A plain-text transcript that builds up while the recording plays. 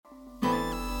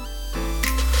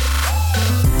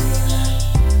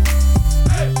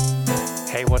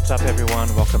What's up, everyone?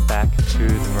 Welcome back to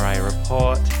the Mariah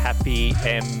Report. Happy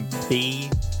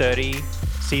MB30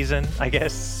 season, I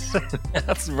guess.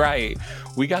 That's right.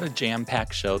 We got a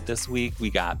jam-packed show this week.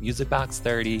 We got Music Box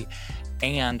 30,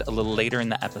 and a little later in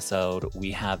the episode,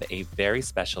 we have a very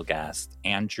special guest,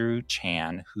 Andrew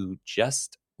Chan, who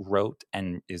just wrote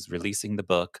and is releasing the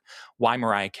book, Why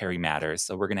Mariah Carey Matters.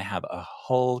 So we're going to have a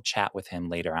whole chat with him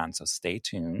later on, so stay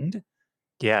tuned.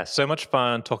 Yeah, so much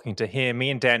fun talking to him.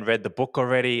 Me and Dan read the book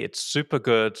already. It's super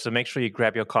good. So make sure you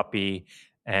grab your copy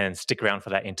and stick around for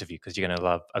that interview because you're going to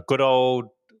love a good old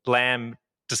lamb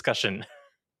discussion.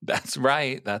 That's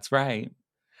right. That's right.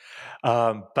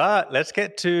 But let's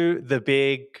get to the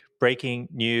big breaking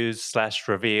news /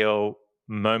 reveal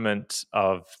moment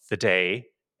of the day.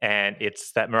 And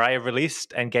it's that Mariah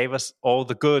released and gave us all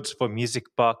the goods for Music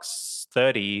Box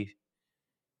 30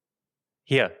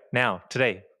 here, now,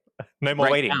 today. No more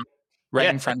waiting. Now.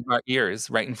 In front of our ears.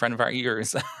 Right in front of our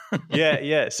ears.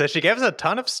 Yeah. So she gave us a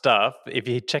ton of stuff. If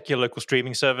you check your local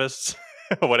streaming service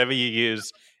or whatever you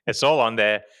use, it's all on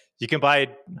there. You can buy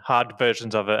hard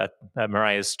versions of it at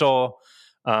Mariah's store.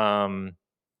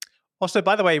 Also,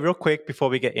 by the way, real quick before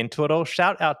we get into it all,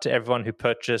 shout out to everyone who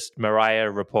purchased Mariah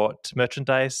Report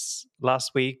merchandise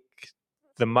last week.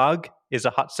 The mug is a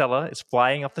hot seller. It's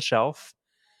flying off the shelf.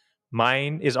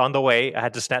 Mine is on the way. I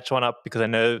had to snatch one up because I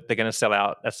know they're going to sell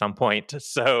out at some point.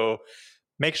 So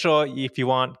make sure if you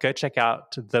want, go check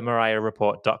out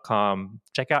themariahreport.com.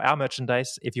 Check out our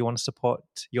merchandise if you want to support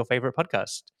your favorite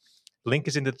podcast. Link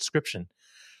is in the description.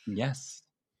 Yes.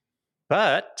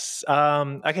 But,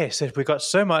 okay, so we've got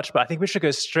so much, but I think we should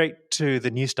go straight to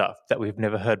the new stuff that we've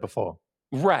never heard before.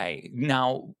 Right.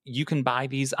 Now, you can buy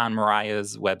these on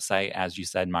Mariah's website, as you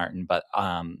said, Martin, but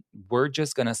we're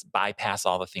just going to bypass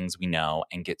all the things we know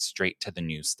and get straight to the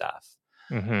new stuff,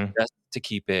 just to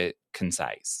keep it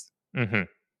concise. Mm-hmm.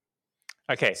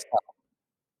 Okay. So,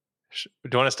 do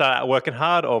you want to start working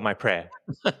hard or my prayer?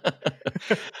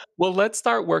 Well, let's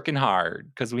start working hard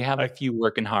because we have a few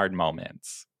working hard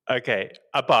moments. Okay.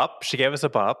 A bop. She gave us a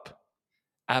bop.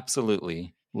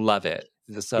 Absolutely. Love it.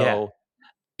 So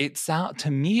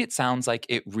to me, it sounds like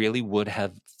it really would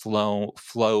have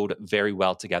flowed very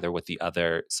well together with the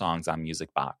other songs on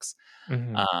Music Box.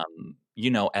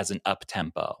 As an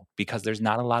up-tempo, because there's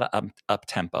not a lot of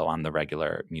up-tempo on the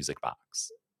regular Music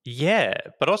Box. Yeah,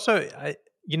 but also,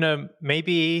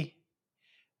 maybe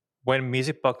when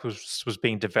Music Box was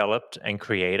being developed and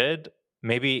created,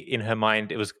 maybe in her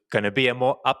mind it was going to be a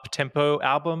more up-tempo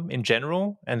album in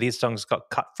general, and these songs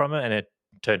got cut from it and it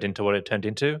turned into what it turned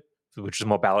into, which is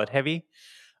more ballad heavy.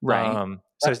 Right.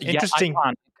 So it's interesting.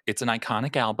 Iconic. It's an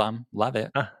iconic album. Love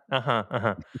it.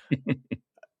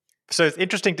 So it's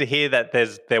interesting to hear that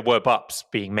there were bops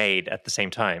being made at the same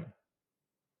time.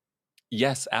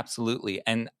 Yes, absolutely.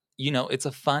 And it's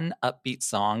a fun, upbeat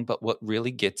song, but what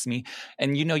really gets me,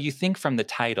 and you think from the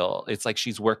title, it's like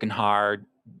she's working hard,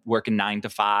 working 9 to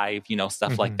 5,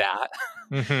 stuff like that.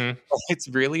 It's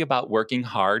really about working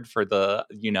hard for the,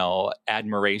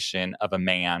 admiration of a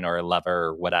man or a lover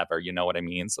or whatever, you know what I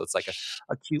mean? So it's like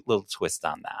a cute little twist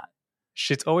on that.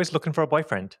 She's always looking for a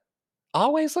boyfriend.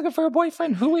 Always looking for a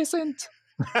boyfriend. Who isn't?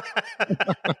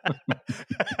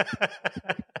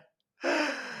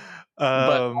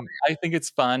 But I think it's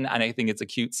fun and I think it's a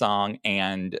cute song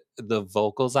and the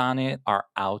vocals on it are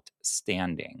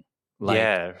outstanding.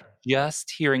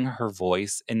 Just hearing her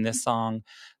voice in this song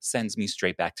sends me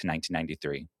straight back to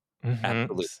 1993.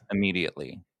 Absolutely.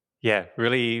 Immediately. Yeah,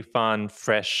 really fun,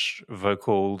 fresh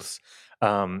vocals.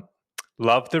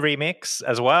 Love the remix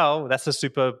as well. That's a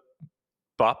super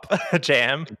bop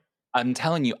jam. I'm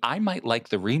telling you, I might like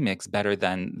the remix better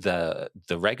than the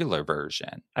regular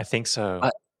version. I think so.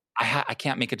 But I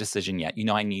can't make a decision yet.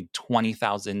 I need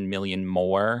 20,000 million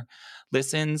more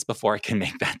listens before I can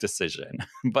make that decision.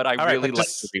 But I really like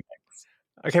the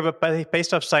remix. Okay, but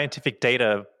based off scientific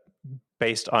data,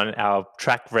 based on our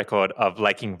track record of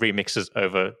liking remixes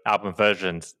over album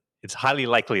versions, it's highly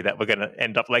likely that we're going to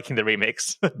end up liking the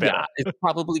remix better. Yeah, it's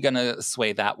probably going to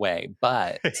sway that way,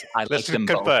 but I like them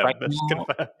both right now.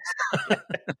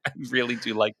 I really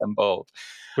do like them both.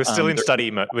 We're still in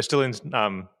study mode. We're still in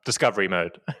discovery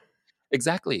mode.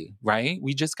 Exactly, right?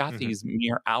 We just got these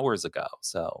mere hours ago,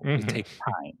 so it takes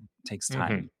time. It takes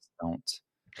time. Don't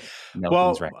know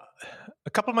things right. A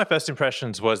couple of my first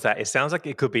impressions was that it sounds like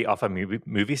it could be off a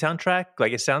movie soundtrack.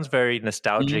 Like it sounds very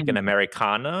nostalgic and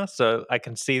Americana. So I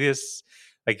can see this.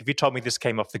 Like if you told me this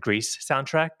came off the Grease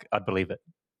soundtrack, I'd believe it.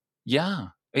 Yeah,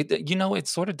 it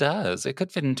sort of does. It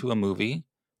could fit into a movie,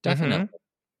 definitely.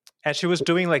 And she was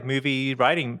doing like movie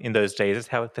writing in those days.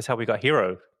 That's how we got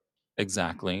Hero.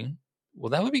 Exactly. Well,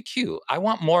 that would be cute. I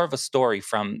want more of a story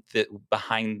from the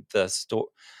behind the story.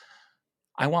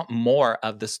 I want more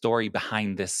of the story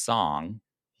behind this song.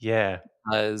 Yeah.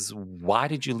 Because why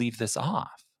did you leave this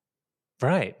off?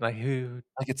 Right. Like, who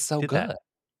Like, it's so did good. that?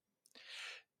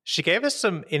 She gave us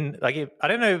some I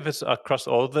don't know if it's across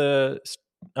all the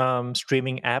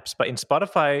streaming apps, but in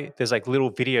Spotify, there's like little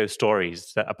video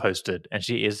stories that are posted, and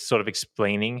she is sort of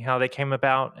explaining how they came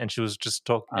about. And she was just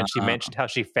talking, and she Uh, mentioned how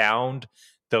she found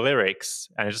the lyrics,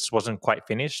 and it just wasn't quite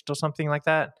finished or something like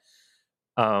that.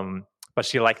 But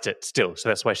she liked it still, so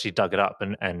that's why she dug it up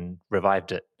and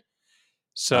revived it.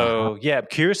 uh-huh. So yeah, I'm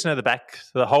curious to know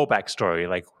the whole backstory.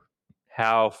 Like,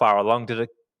 how far along did it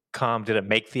come? Did it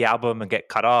make the album and get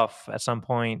cut off at some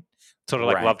point? Sort of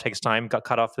like Right. Love Takes Time got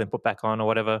cut off, then put back on or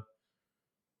whatever,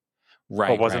 or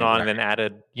Right, wasn't right, on right. and then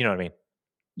added. You know what I mean?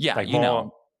 Yeah, Like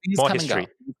more things more come and go. history.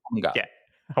 Things come and go. Yeah,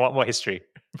 I want more history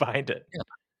behind it. Yeah.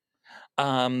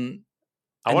 Um,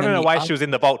 I and want to then know the why other she was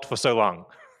in the vault for so long.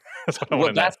 That's what I want well,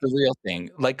 to know. that's the real thing.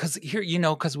 Like, because here,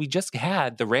 because we just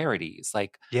had the rarities.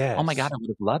 Like, oh my God, Yes. I would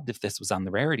have loved if this was on the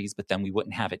rarities, but then we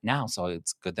wouldn't have it now. So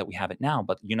it's good that we have it now.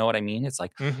 But you know what I mean? It's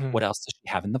like, Mm-hmm. what else does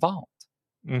she have in the vault?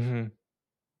 Mm-hmm.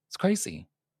 It's crazy.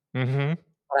 Mm-hmm.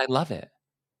 But I love it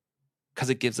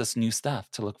because it gives us new stuff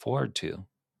to look forward to.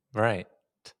 Right.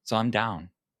 So I'm down.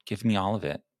 Give me all of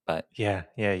it, but Yeah.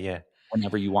 Yeah. Yeah.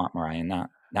 whenever you want, Mariah,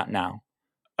 not now.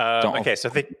 Don't Okay, so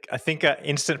overwhelm me. I think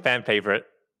instant fan favorite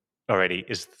already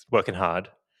is Working Hard,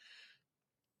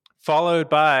 followed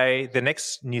by the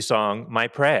next new song, My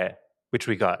Prayer, which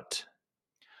we got.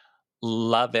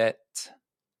 Love it.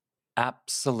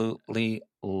 Absolutely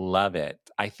love it.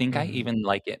 I think I Mm-hmm. even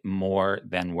like it more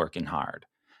than Working Hard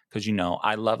because,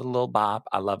 I love a little bop.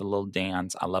 I love a little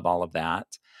dance. I love all of that.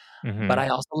 But Mm-hmm. I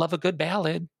also love a good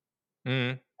ballad.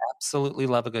 Mm-hmm. Absolutely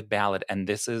love a good ballad. And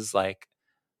this is like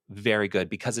very good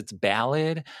because it's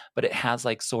ballad, but it has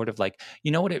like sort of like,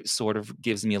 what it sort of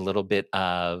gives me a little bit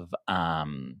of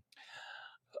um,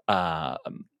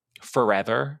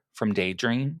 Forever from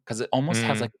Daydream because it almost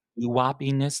has like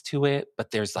doo-woppiness to it,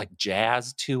 but there's like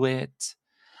jazz to it.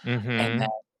 And then,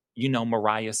 Mm-hmm.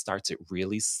 Mariah starts it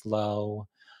really slow,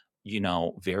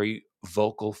 very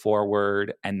vocal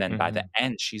forward. And then by the Mm-hmm.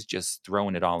 end, she's just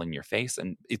throwing it all in your face.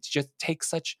 And it just takes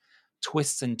such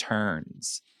twists and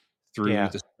turns through Yeah.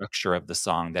 the structure of the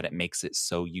song that it makes it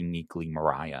so uniquely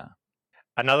Mariah.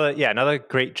 Another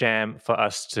great jam for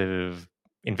us to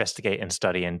investigate and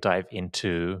study and dive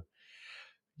into.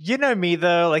 You know me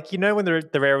though, like when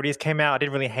the rarities came out, I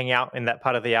didn't really hang out in that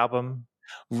part of the album.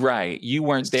 Right. You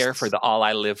weren't there for the All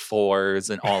I Live Fors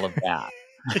and all of that.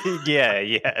 Yeah,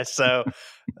 yeah. So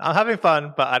I'm having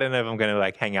fun, but I don't know if I'm going to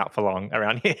like hang out for long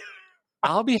around here.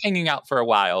 I'll be hanging out for a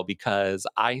while because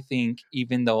I think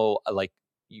even though like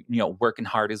working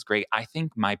hard is great, I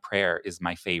think My Prayer is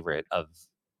my favorite of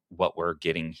what we're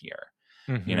getting here.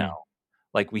 You know,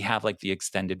 Mm-hmm. like we have like the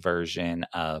extended version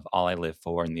of All I Live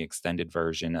For and the extended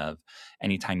version of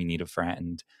Anytime You Need a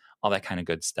Friend, all that kind of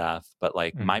good stuff. But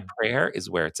like My Mm-hmm. Prayer is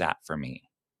where it's at for me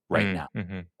right now.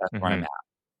 Mm-hmm. That's where I'm Mm-hmm. at.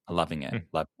 Loving it.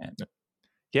 Loving it.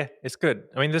 Yeah, it's good.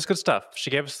 I mean, there's good stuff. She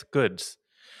gave us the goods.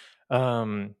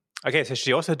 Um, okay, so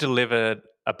she also delivered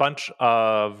a bunch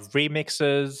of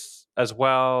remixes as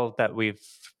well that we've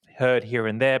heard here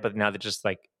and there, but now they're just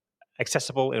like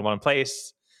accessible in one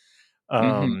place. Hmm.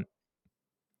 Um,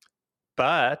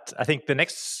 but I think the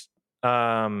next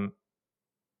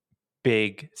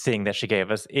big thing that she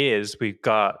gave us is we've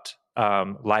got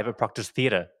Live at Proctor's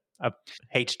Theatre,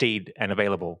 HD'd and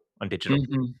available on digital.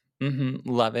 Mhm, mhm,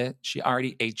 love it. She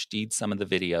already HD'd some of the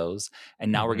videos,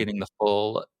 and now we're Mm-hmm. getting the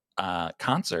full,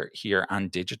 concert here on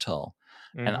digital,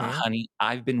 and, Mm-hmm. honey,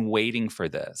 I've been waiting for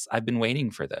this. I've been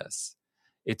waiting for this.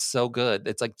 It's so good.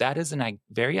 It's like that is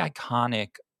very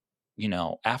iconic,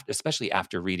 after especially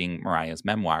after reading Mariah's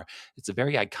memoir, it's a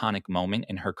very iconic moment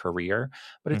in her career,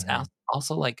 but it's Mm-hmm.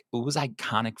 also, like, it was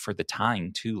iconic for the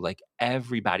time too, like,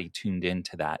 everybody tuned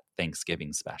into that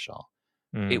Thanksgiving special.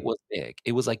 It Mm. was big.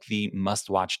 It was like the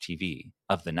must-watch TV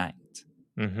of the night.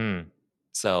 Mm-hmm.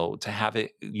 So to have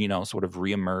it, sort of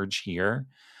reemerge here,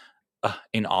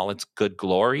 in all its good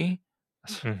glory,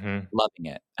 Mm-hmm. loving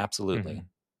it. Absolutely.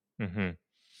 Mm-hmm.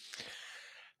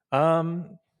 Mm-hmm.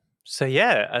 Um, so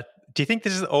yeah, do you think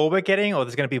this is all we're getting, or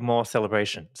there's going to be more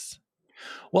celebrations?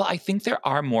 Well, I think there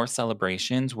are more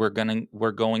celebrations. We're going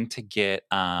to get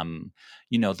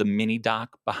the mini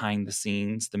doc behind the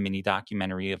scenes, the mini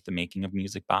documentary of the making of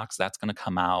Music Box. That's going to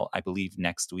come out, I believe,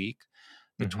 next week,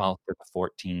 the Mm-hmm. 12th or the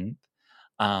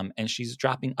 14th. And she's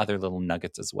dropping other little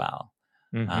nuggets as well.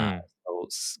 Uh, Mm-hmm. so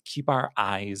keep our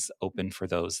eyes open for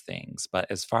those things.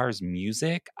 But as far as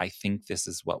music, I think this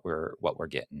is what we're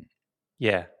getting.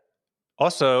 Yeah.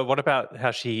 Also, what about how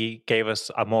she gave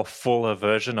us a more fuller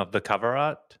version of the cover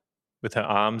art with her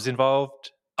arms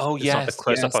involved? Oh, It's not the yes,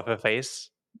 close up yes. of her face.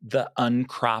 The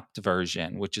uncropped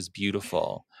version, which is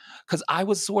beautiful. Because I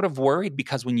was sort of worried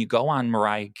because when you go on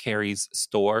Mariah Carey's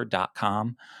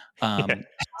store.com, Yeah. um,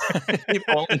 it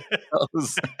only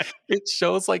shows it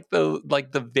shows like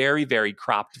the very, very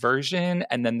cropped version,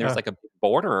 and then there's Uh, like a big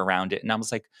border around it. And I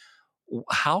was like,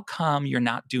 how come you're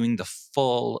not doing the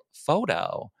full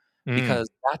photo? mm, Because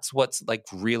that's what's like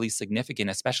really significant,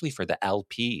 especially for the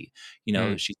LP.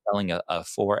 mm, She's selling a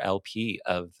 4 LP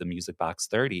of the Music Box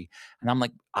 30. And I'm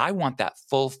like, I want that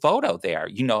full photo there.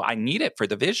 I need it for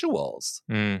the visuals.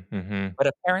 mm-hmm, But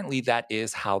apparently that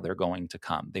is how they're going to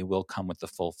come. They will come with the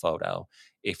full photo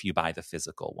if you buy the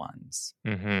physical ones.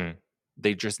 mm-hmm.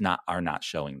 They just are not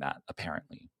showing that,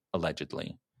 apparently,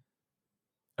 allegedly.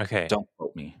 Okay. Don't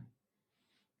quote me.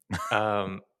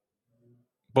 Um,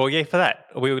 well, yay for that.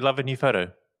 We would love a new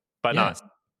photo, but Yes.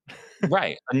 not.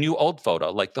 Right. A new old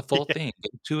photo, like the full Yeah. thing.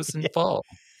 Give it to us in Yeah. full.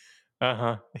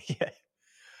 Uh-huh. Yeah.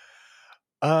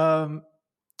 Um,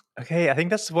 okay, I think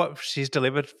that's what she's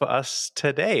delivered for us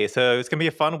today. So it's gonna be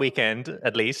a fun weekend,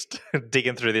 at least,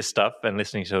 digging through this stuff and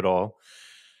listening to it all.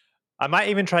 I might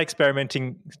even try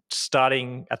experimenting,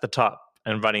 starting at the top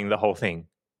and running the whole thing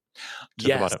to the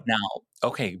Yes. bottom. Now,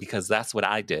 okay, because that's what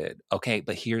I did. Okay,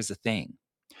 but here's the thing.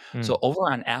 So Mm.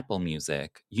 over on Apple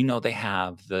Music, they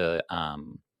have the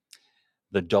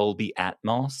Dolby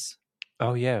Atmos.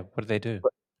 Oh yeah, what do they do?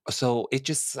 So it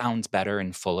just sounds better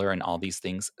and fuller and all these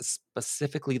things.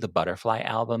 Specifically, the Butterfly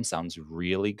album sounds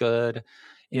really good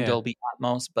in Yeah. Dolby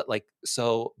Atmos. But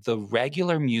so the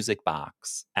regular Music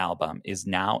Box album is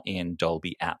now in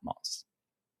Dolby Atmos,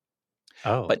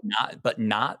 Oh, but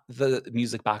not the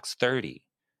Music Box 30.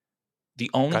 The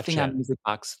only thing on gotcha. Music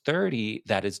Box 30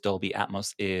 that is Dolby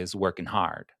Atmos is Working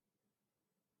Hard.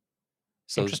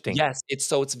 So Interesting. yes,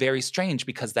 it's very strange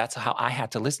because that's how I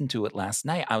had to listen to it last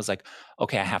night. I was like,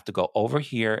 okay, I have to go over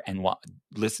here and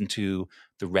listen to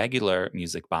the regular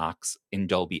Music Box in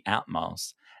Dolby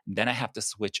Atmos. Then I have to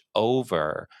switch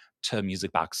over to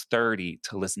Music Box 30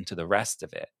 to listen to the rest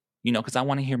of it. Because I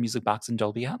want to hear Music Box in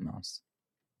Dolby Atmos.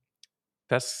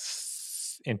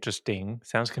 That's interesting.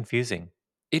 Sounds confusing.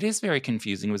 It is very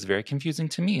confusing. It was very confusing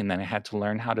to me, and then I had to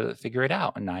learn how to figure it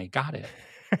out, and I got it.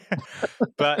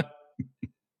 But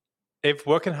if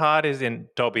Working Hard is in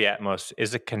Dolby Atmos,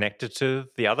 is it connected to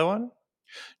the other one?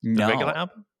 The regular No,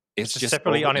 album? It's it's just just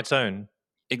separately over on its own.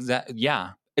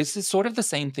 Yeah. It's sort of the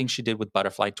same thing she did with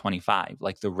Butterfly 25.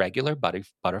 Like the regular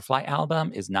Butterfly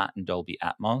album is not in Dolby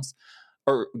Atmos,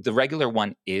 or the regular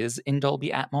one is in Dolby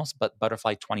Atmos, but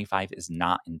Butterfly 25 is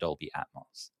not in Dolby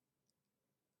Atmos.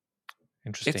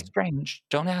 It's Interesting. strange.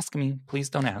 Don't ask me. Please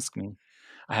don't ask me.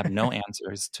 I have no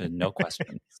answers to no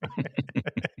questions.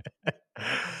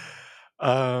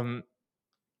 um,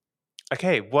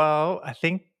 okay, well, I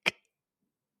think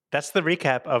that's the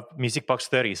recap of Music Box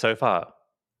 30 so far.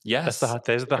 Yes.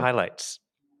 Those are the highlights.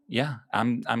 Yeah.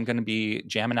 I'm going to be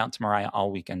jamming out to Mariah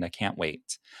all weekend. I can't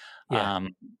wait. Yeah.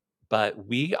 But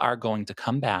we are going to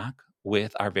come back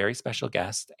with our very special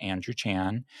guest, Andrew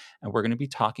Chan, and we're going to be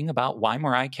talking about why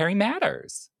Mariah Carey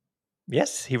matters.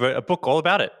 Yes, he wrote a book all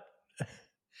about it.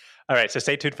 All right, so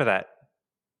stay tuned for that.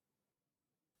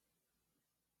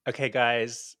 Okay,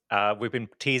 guys, we've been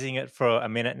teasing it for a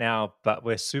minute now, but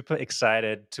we're super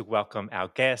excited to welcome our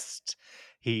guest.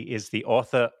 He is the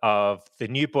author of the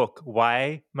new book,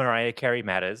 Why Mariah Carey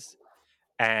Matters.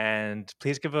 And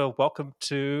please give a welcome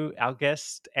to our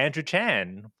guest, Andrew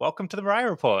Chan. Welcome to the Mariah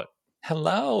Report.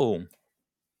 Hello.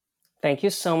 Thank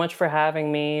you so much for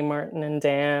having me, Martin and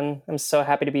Dan. I'm so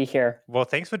happy to be here. Well,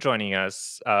 thanks for joining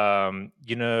us.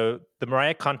 The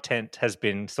Mariah content has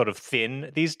been sort of thin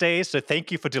these days, so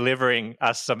thank you for delivering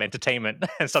us some entertainment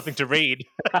and something to read.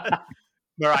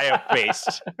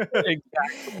 Mariah-based. Exactly.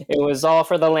 It was all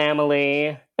for the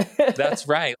Lamely. That's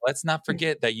right. Let's not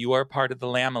forget that you are part of the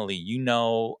Lamely.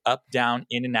 Up, down,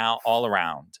 in and out, all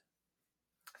around.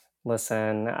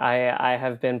 Listen, I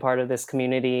have been part of this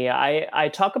community. I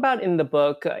talk about in the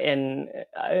book, and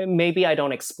maybe I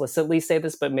don't explicitly say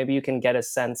this, but maybe you can get a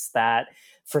sense that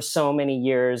for so many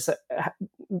years,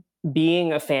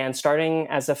 being a fan, starting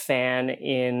as a fan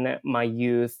in my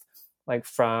youth, like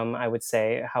from, I would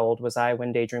say, how old was I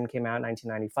when Daydream came out?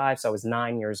 1995. So I was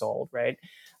 9 years old, right?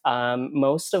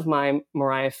 Most of my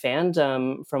Mariah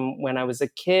fandom from when I was a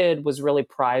kid was really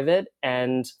private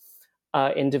and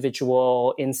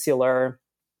individual, insular.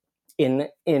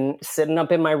 in sitting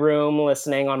up in my room,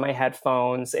 listening on my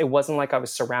headphones. It wasn't like I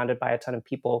was surrounded by a ton of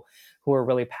people who were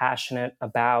really passionate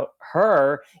about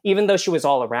her, even though she was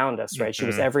all around us, right? She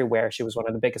was everywhere. She was one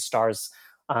of the biggest stars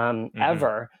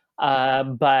ever.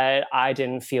 But I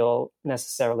didn't feel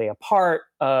necessarily a part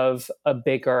of a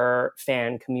bigger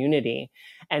fan community.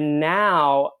 And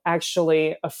now,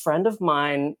 actually, a friend of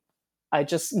mine, I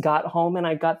just got home and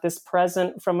I got this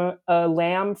present from a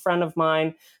Lamb friend of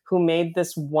mine who made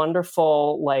this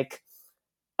wonderful, like,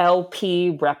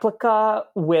 LP replica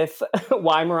with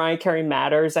Why Mariah Carey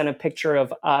Matters and a picture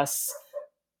of us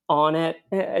on it.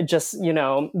 Just,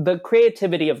 the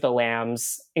creativity of the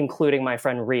Lambs, including my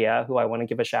friend Ria, who I want to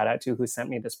give a shout out to, who sent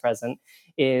me this present,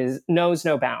 knows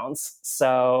no bounds.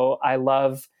 So I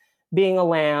love being a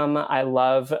Lamb. I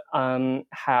love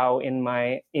how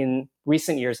in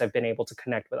recent years I've been able to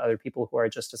connect with other people who are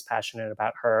just as passionate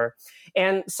about her,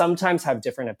 and sometimes have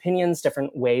different opinions,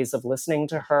 different ways of listening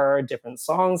to her, different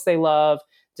songs they love,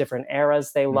 different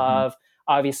eras they love.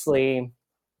 Obviously,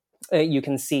 you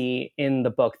can see in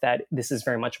the book that this is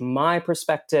very much my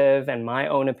perspective and my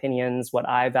own opinions, what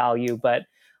I value, but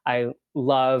I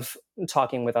love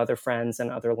talking with other friends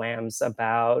and other Lambs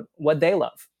about what they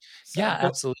love. So. Yeah,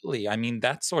 absolutely. I mean,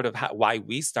 that's sort of why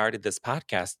we started this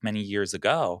podcast many years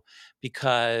ago,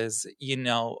 because,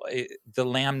 the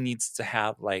Lamb needs to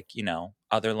have,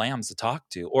 other Lambs to talk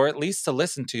to, or at least to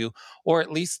listen to, or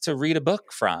at least to read a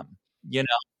book from,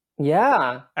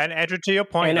 Yeah. And Andrew, to your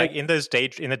point, in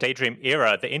the Daydream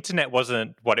era, the internet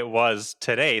wasn't what it was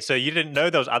today. So you didn't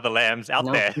know those other Lambs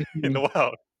out there in the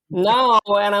world. No,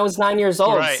 and I was 9 years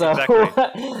old. Right, so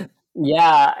exactly.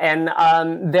 Yeah,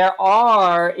 and there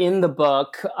are in the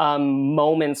book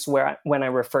moments when I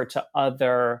refer to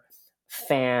other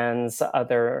fans,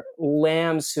 other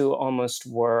Lambs who almost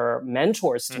were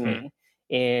mentors to me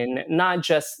in not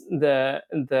just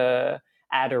the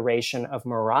adoration of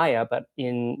Mariah, but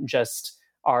in just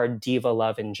our diva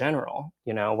love in general,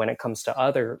 when it comes to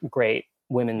other great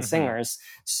women singers.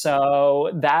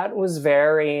 So that was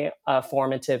very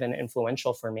formative and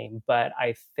influential for me. But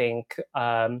I think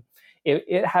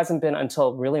it hasn't been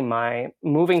until really my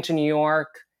moving to New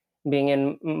York, being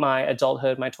in my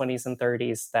adulthood, my 20s and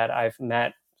 30s, that I've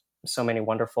met so many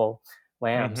wonderful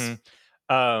Lambs.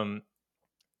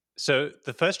 So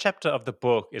the first chapter of the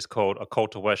book is called A Call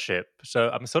to Worship. So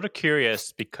I'm sort of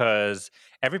curious because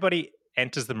everybody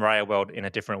enters the Mariah world in a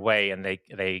different way, and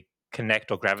they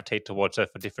connect or gravitate towards her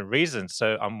for different reasons.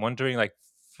 So I'm wondering,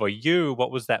 for you,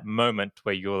 what was that moment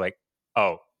where you were like,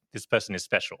 oh, this person is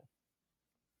special?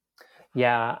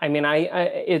 Yeah, I mean,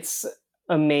 it's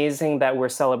amazing that we're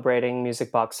celebrating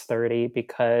Music Box 30,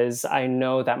 because I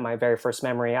know that my very first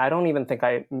memory, I don't even think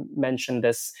I mentioned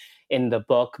this in the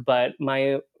book, but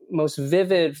my most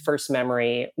vivid first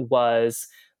memory was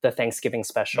the Thanksgiving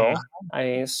special.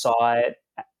 I saw it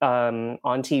on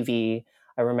TV.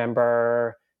 I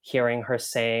remember hearing her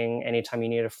sing Anytime You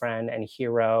Need a Friend and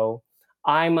Hero.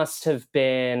 I must have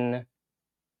been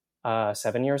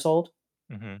 7 years old.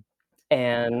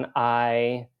 And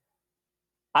I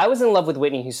was in love with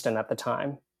Whitney Houston at the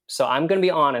time. So I'm going to be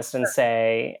honest and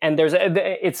say, and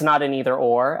it's not an either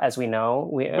or, as we know.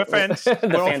 We're friends.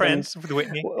 We're all friends with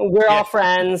Whitney. We're all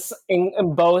friends,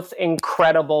 both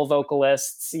incredible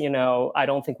vocalists. I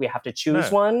don't think we have to choose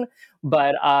one,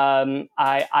 but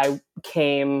I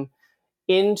came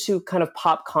into kind of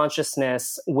pop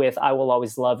consciousness with I Will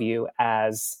Always Love You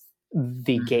as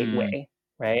the gateway,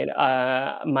 right?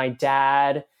 My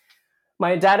dad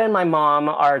and my mom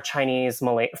are Chinese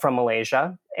from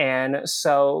Malaysia. And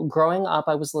so growing up,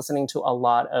 I was listening to a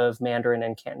lot of Mandarin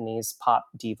and Cantonese pop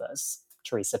divas,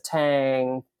 Teresa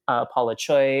Tang, Paula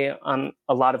Choi,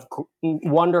 a lot of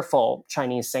wonderful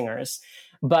Chinese singers.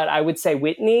 But I would say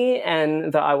Whitney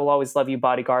and the I Will Always Love You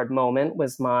bodyguard moment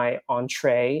was my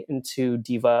entree into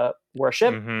diva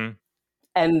worship.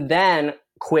 And then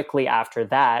quickly after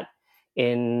that,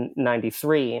 in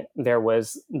 93, there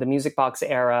was the Music Box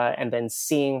era, and then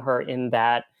seeing her in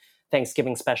that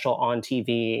Thanksgiving special on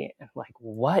TV, like,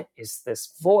 what is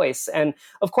this voice? And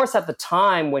of course, at the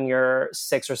time when you're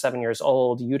 6 or 7 years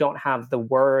old, you don't have the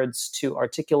words to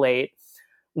articulate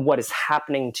what is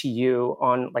happening to you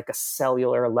on like a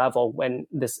cellular level when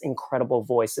this incredible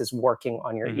voice is working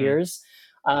on your ears.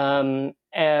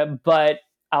 But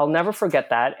I'll never forget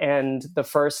that. And the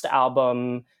first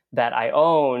album that I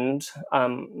owned,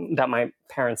 that my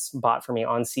parents bought for me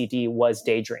on CD, was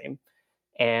Daydream.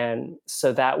 And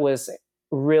so that was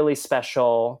really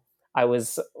special. I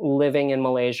was living in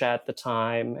Malaysia at the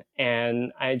time,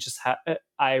 and I just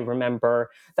I remember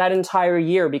that entire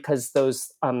year, because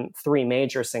those three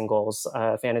major singles,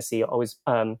 Fantasy, Always,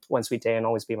 One Sweet Day, and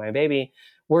Always Be My Baby,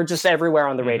 were just everywhere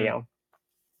on the radio.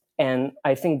 And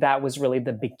I think that was really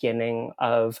the beginning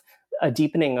of a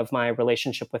deepening of my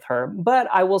relationship with her. But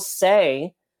I will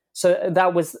say, so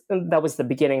that was the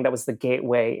beginning, that was the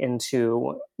gateway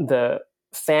into the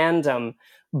fandom.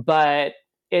 But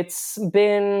it's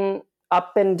been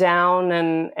up and down,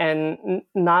 and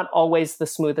not always the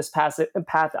smoothest path.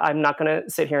 I'm not going to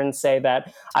sit here and say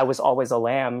that I was always a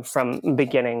lamb from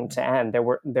beginning to end. There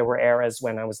were eras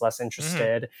when I was less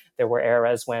interested. There were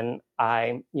eras when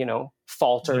I,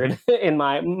 faltered in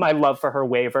my love for her,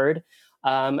 wavered.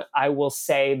 I will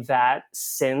say that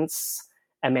since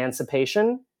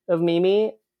Emancipation of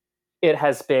Mimi, it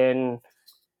has been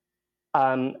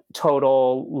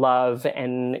total love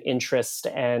and interest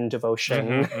and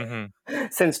devotion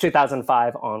since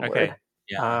 2005 onward. Okay.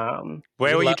 Yeah.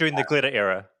 Where were you during the glitter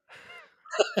era?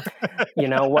 You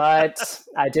know what?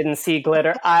 I didn't see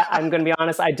glitter. I'm going to be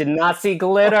honest. I did not see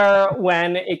glitter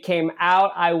when it came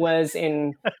out. I was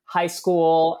in high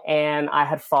school and I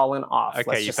had fallen off. Okay,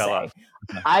 let's you just fell say.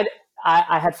 off.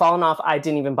 I had fallen off. I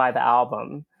didn't even buy the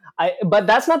album. But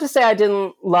that's not to say I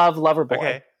didn't love Loverboy.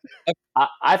 Okay.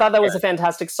 I thought that was a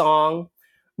fantastic song,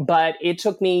 but it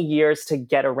took me years to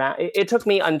get around. It took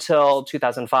me until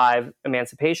 2005,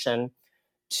 Emancipation,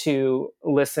 to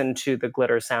listen to the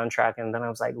Glitter soundtrack. And then I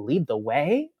was like, Lead the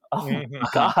Way? Oh my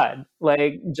God.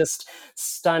 Like, just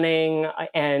stunning.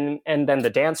 And then the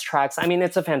dance tracks. I mean,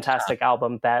 it's a fantastic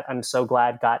album that I'm so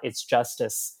glad got its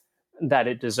justice that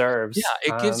it deserves.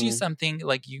 Yeah, it gives you something,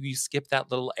 like you skip that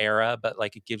little era, but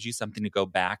like it gives you something to go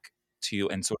back to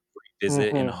and sort of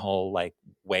revisit in a whole like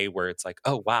way where it's like,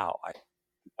 oh wow,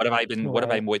 what have I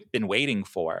been waiting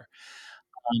for?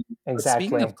 Exactly.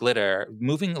 Speaking of glitter,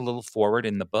 moving a little forward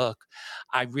in the book,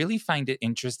 I really find it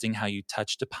interesting how you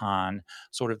touched upon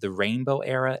sort of the rainbow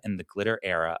era and the glitter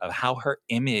era, of how her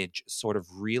image sort of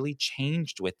really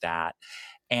changed with that.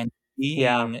 And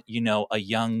being, a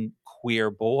young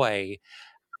queer boy,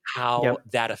 how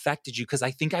that affected you. Because I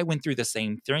think I went through the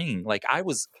same thing. Like, I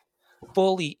was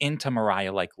fully into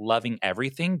Mariah, like loving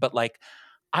everything, but like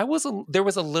there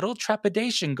was a little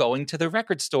trepidation going to the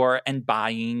record store and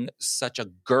buying such a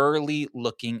girly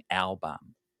looking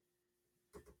album.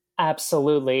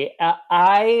 Absolutely.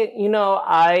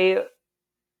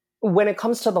 When it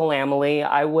comes to the Lamely,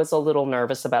 I was a little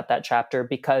nervous about that chapter,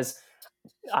 because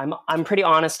I'm pretty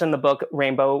honest in the book.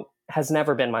 Rainbow has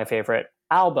never been my favorite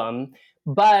album,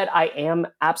 but I am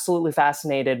absolutely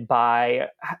fascinated by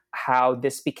how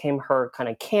this became her kind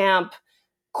of camp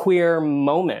queer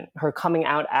moment, her coming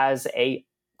out as a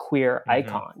queer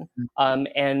icon.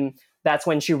 And that's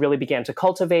when she really began to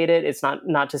cultivate it. It's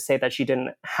not to say that she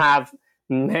didn't have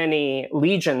many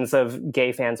legions of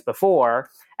gay fans before,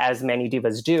 as many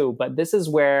divas do, but this is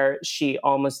where she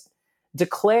almost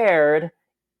declared,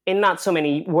 in not so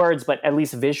many words, but at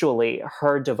least visually,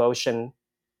 her devotion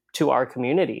to our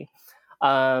community.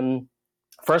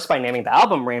 First by naming the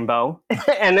album Rainbow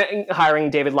and hiring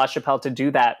David LaChapelle to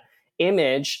do that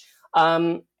image.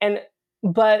 But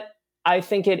I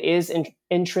think it is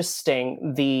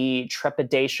interesting, the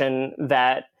trepidation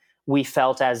that we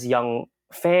felt as young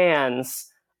fans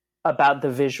about the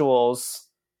visuals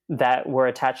that were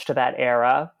attached to that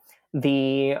era,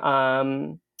 the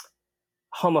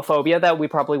homophobia that we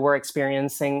probably were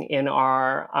experiencing in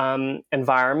our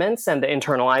environments, and the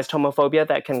internalized homophobia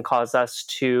that can cause us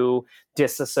to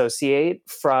disassociate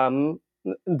from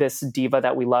this diva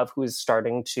that we love, who is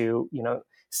starting to,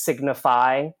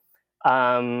 signify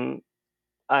and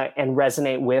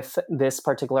resonate with this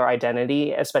particular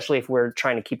identity, especially if we're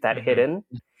trying to keep that hidden.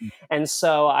 And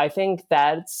so I think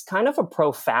that's kind of a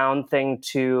profound thing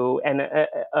and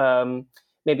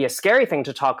maybe a scary thing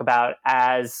to talk about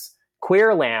as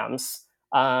queer lambs,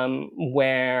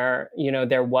 where,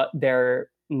 there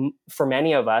for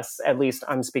many of us, at least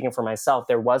I'm speaking for myself,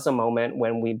 there was a moment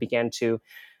when we began to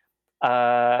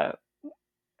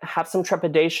have some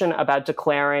trepidation about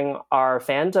declaring our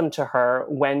fandom to her,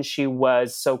 when she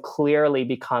was so clearly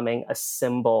becoming a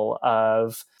symbol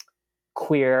of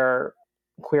queer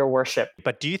worship.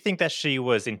 But do you think that she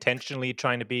was intentionally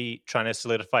trying to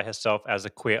solidify herself as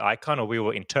a queer icon, or we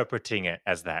were interpreting it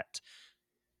as that?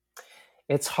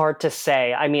 It's hard to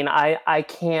say. I mean, I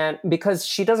can't, because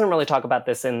she doesn't really talk about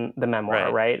this in the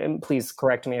memoir, right? And please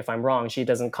correct me if I'm wrong. She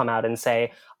doesn't come out and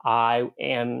say, I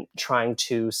am trying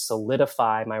to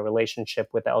solidify my relationship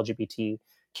with the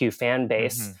LGBTQ fan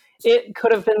base. It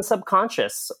could have been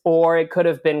subconscious, or it could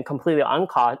have been completely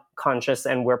unconscious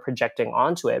and we're projecting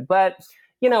onto it. But,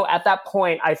 at that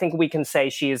point, I think we can say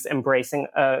she's embracing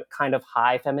a kind of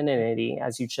high femininity,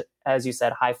 as you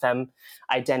said, high femme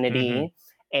identity,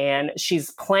 and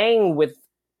she's playing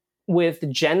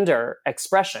with gender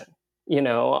expression,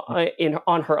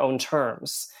 on her own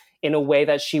terms, in a way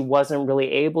that she wasn't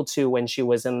really able to when she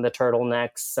was in the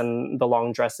turtlenecks and the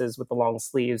long dresses with the long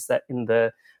sleeves that in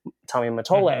the Tommy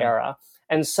Mottola era.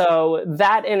 And so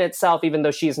that in itself, even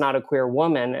though she's not a queer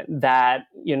woman, that,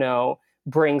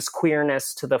 brings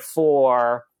queerness to the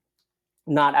fore,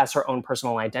 not as her own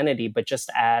personal identity, but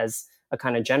just as a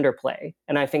kind of gender play.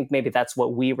 And I think maybe that's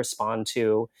what we respond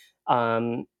to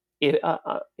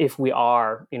if we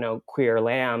are, queer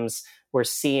lambs. We're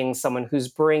seeing someone who's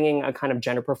bringing a kind of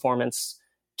gender performance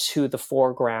to the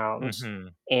foreground,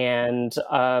 and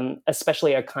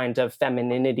especially a kind of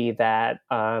femininity that,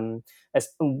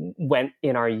 when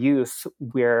in our youth,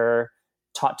 we're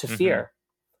taught to fear.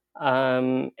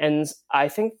 And I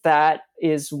think that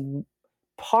is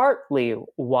partly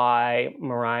why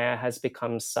Mariah has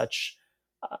become such,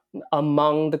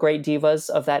 among the great divas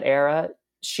of that era,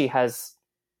 she has,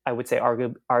 I would say,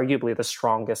 arguably the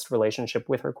strongest relationship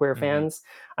with her queer fans.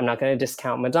 I'm not going to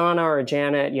discount Madonna or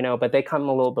Janet, but they come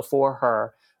a little before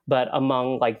her. But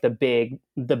among like the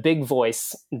big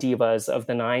voice divas of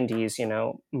the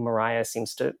 90s, Mariah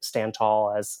seems to stand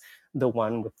tall as the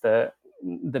one with the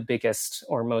biggest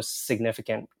or most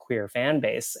significant queer fan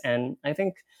base. And I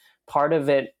think part of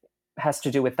it has to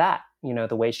do with that,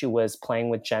 the way she was playing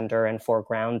with gender and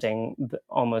foregrounding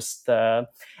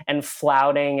and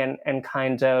flouting and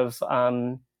kind of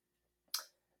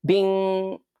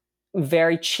being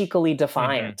very cheekily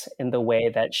defiant in the way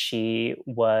that she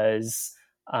was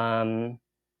playing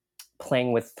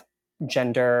with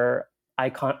gender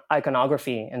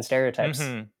iconography and stereotypes.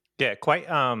 Yeah, quite.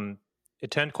 It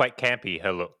turned quite campy,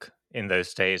 her look in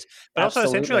those days, but also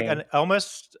essentially like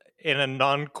almost in a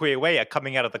non-queer way,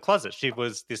 coming out of the closet. She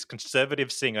was this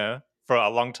conservative singer for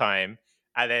a long time,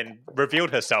 and then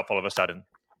revealed herself all of a sudden.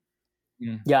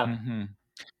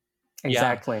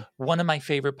 Exactly. Yeah. One of my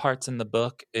favorite parts in the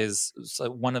book is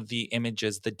one of the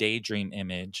images, the daydream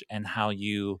image, and how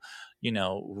you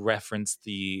reference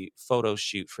the photo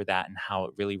shoot for that and how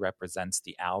it really represents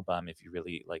the album if you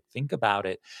really think about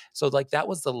it. So that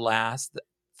was the last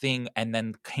thing, and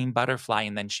then came Butterfly,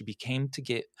 and then she became to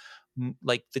get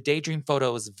the daydream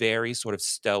photo is very sort of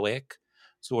stoic,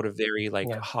 sort of very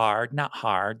hard, not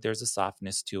hard. There's a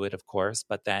softness to it, of course,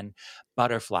 but then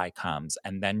Butterfly comes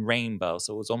and then Rainbow.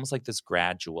 So it was almost like this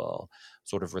gradual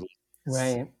sort of release.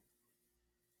 Right.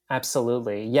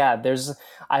 Absolutely. Yeah.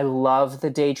 I love the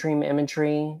daydream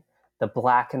imagery, the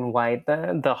black and white,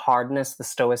 the hardness, the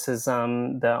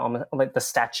stoicism, the almost like the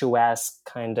statuesque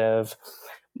kind of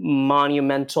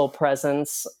monumental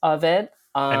presence of it.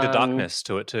 And the darkness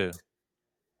to it too.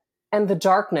 And the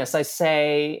darkness, I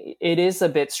say, it is a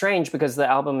bit strange because the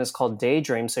album is called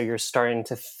Daydream. So you're starting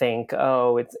to think,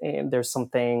 there's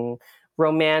something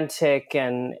romantic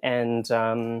and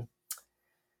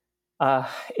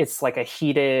it's like a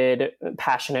heated,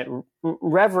 passionate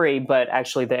reverie, but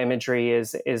actually the imagery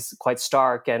is quite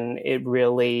stark, and it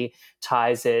really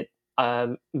ties it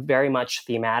very much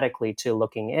thematically to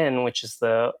Looking In, which is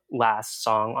the last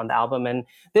song on the album. And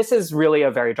this is really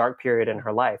a very dark period in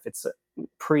her life. It's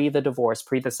pre the divorce,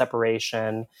 pre the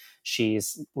separation.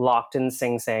 She's locked in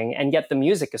Sing Sing, and yet the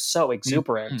music is so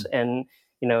exuberant, and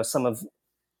some of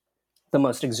the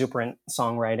most exuberant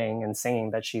songwriting and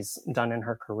singing that she's done in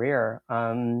her career.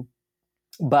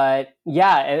 But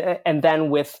yeah, and then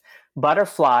with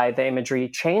Butterfly, the imagery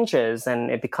changes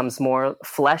and it becomes more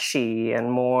fleshy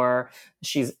and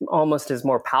she's almost is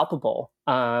more palpable.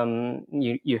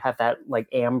 You have that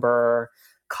amber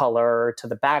color to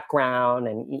the background,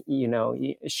 and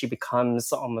she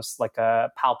becomes almost like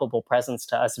a palpable presence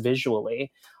to us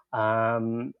visually.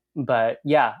 But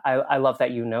yeah, I love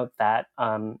that you note that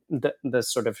the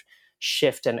sort of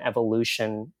shift and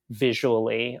evolution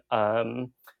visually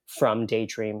from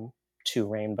Daydream to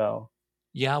Rainbow.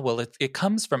 Yeah, well, it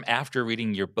comes from after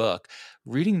reading your book.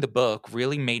 Reading the book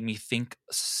really made me think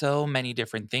so many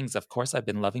different things. Of course, I've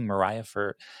been loving Mariah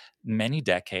for many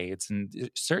decades,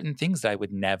 and certain things that I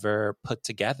would never put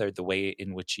together the way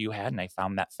in which you had. And I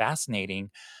found that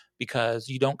fascinating because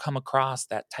you don't come across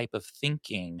that type of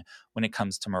thinking when it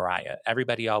comes to Mariah.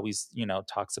 Everybody always,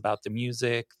 talks about the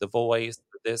music, the voice,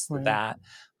 this, that.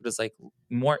 But it's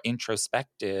more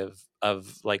introspective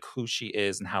of who she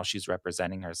is and how she's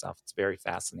representing herself. It's very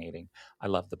fascinating. I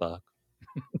love the book.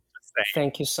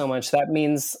 Thank you so much. That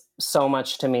means so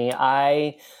much to me.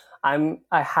 I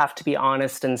have to be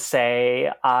honest and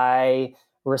say I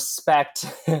respect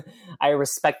I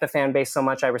respect the fan base so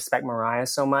much. I respect Mariah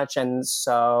so much. And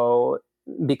so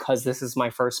because this is my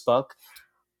first book,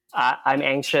 I'm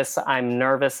anxious. I'm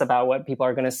nervous about what people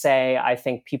are going to say. I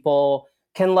think people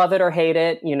can love it or hate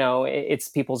it. You know, it's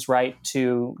people's right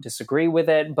to disagree with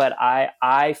it. But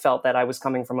I felt that I was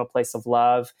coming from a place of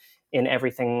love in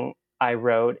everything I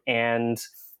wrote. And,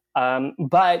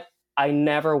 but I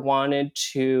never wanted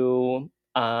to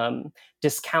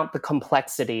discount the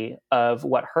complexity of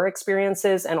what her experience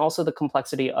is and also the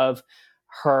complexity of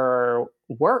her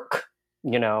work.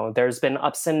 You know, there's been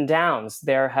ups and downs.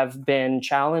 There have been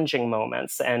challenging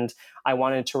moments. And I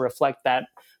wanted to reflect that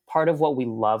part of what we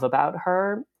love about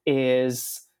her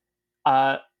is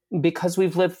because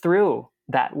we've lived through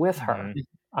that with her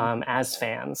as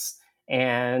fans.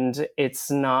 And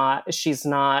she's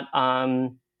not,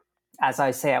 as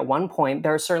I say at one point,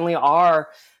 there certainly are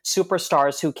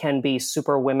superstars who can be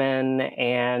super women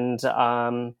and,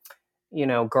 you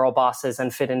know, girl bosses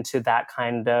and fit into that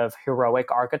kind of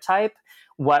heroic archetype.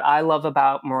 What I love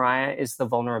about Mariah is the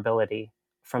vulnerability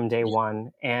from day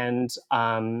one. And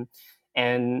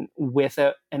with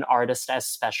an artist as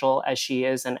special as she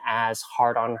is and as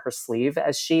hard on her sleeve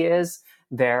as she is,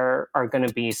 there are going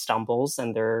to be stumbles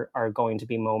and there are going to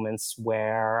be moments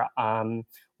where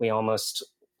we almost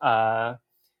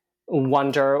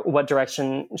wonder what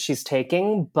direction she's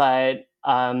taking. But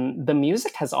the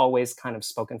music has always kind of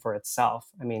spoken for itself.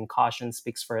 I mean, Caution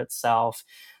speaks for itself.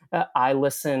 I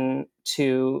listen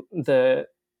to the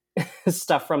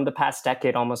stuff from the past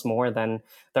decade almost more than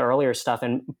the earlier stuff.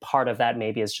 And part of that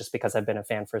maybe is just because I've been a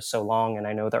fan for so long and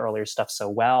I know the earlier stuff so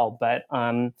well. But,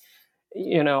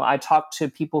 you know, I talk to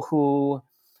people who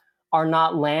are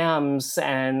not lambs,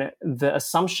 and the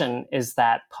assumption is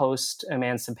that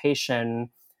post-emancipation,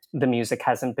 the music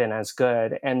hasn't been as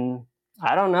good. And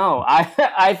I don't know.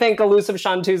 I think Elusive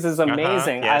Chanteuse is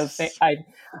amazing. Yes.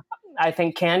 I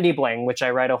think Candy Bling, which I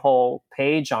write a whole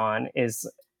page on, is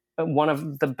one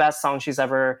of the best songs she's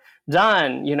ever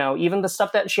done. You know, even the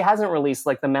stuff that she hasn't released,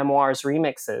 like the Memoirs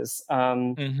remixes.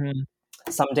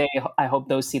 Someday, I hope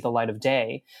those see the light of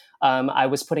day. I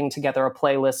was putting together a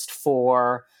playlist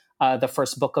for the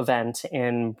first book event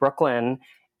in Brooklyn,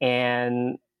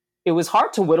 and it was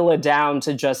hard to whittle it down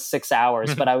to just 6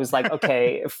 hours. But I was like,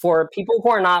 okay, for people who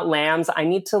are not lambs, I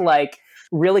need to like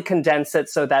really condense it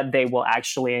so that they will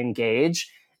actually engage.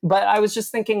 But I was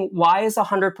just thinking, why is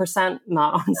 100%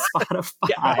 not on Spotify?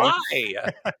 Yeah,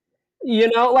 why? You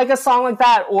know, like a song like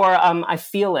that, or I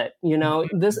Feel It. You know,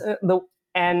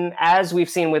 and as we've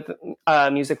seen with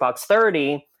Music Box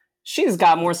 30, she's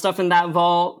got more stuff in that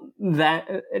vault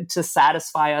to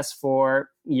satisfy us for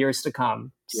years to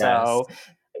come. Yes. So,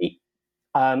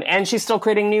 and she's still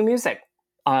creating new music.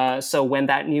 So when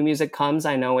that new music comes,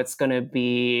 I know it's going to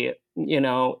be, you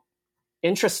know,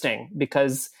 interesting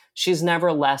because she's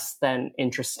never less than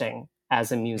interesting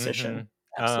as a musician.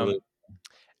 Absolutely.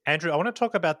 Andrew, I want to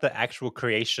talk about the actual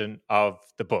creation of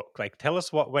the book. Like, tell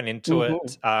us what went into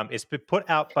it. It's been put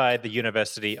out by the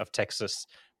University of Texas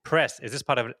Press. Is this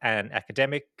part of an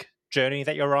academic journey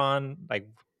that you're on? Like,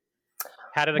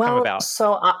 how did it come about?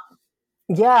 So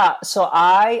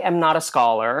I am not a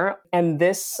scholar, and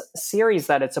this series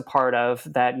that it's a part of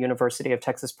that University of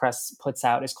Texas Press puts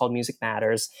out is called Music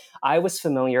Matters. I was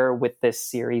familiar with this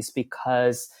series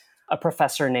because a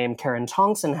professor named Karen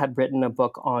Thompson had written a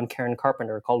book on Karen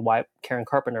Carpenter called Why Karen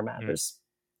Carpenter Matters.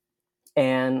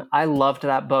 And I loved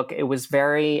that book. It was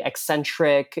very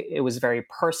eccentric. It was very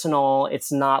personal.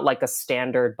 It's not like a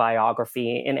standard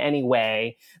biography in any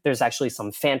way. There's actually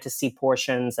some fantasy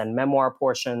portions and memoir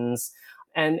portions.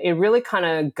 And it really kind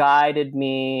of guided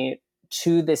me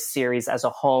to this series as a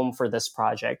home for this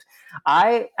project.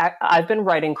 I've been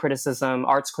writing criticism,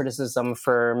 arts criticism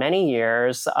for many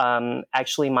years.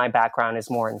 Actually, my background is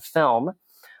more in film,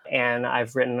 and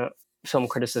I've written film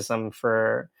criticism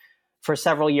for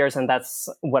several years, and that's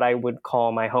what I would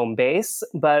call my home base.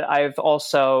 But I've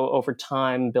also, over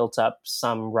time, built up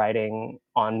some writing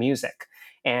on music.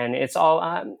 And it's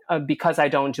all because I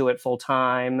don't do it full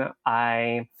time.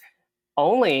 I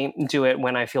only do it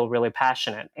when I feel really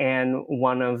passionate. And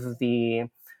one of the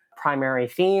primary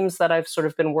themes that I've sort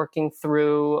of been working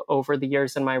through over the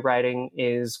years in my writing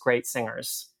is great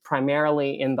singers,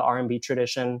 primarily in the R&B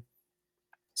tradition.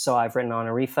 So I've written on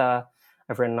Aretha,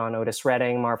 I've written on Otis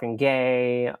Redding, Marvin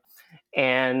Gaye,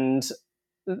 and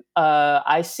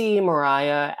I see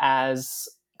Mariah as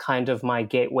kind of my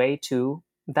gateway to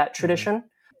that tradition.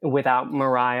 Without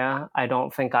Mariah, I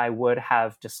don't think I would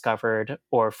have discovered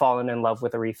or fallen in love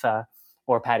with Aretha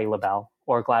or Patti LaBelle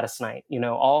or Gladys Knight. You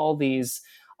know, all these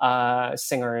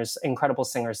singers, incredible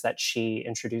singers that she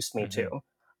introduced me to.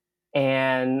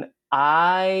 And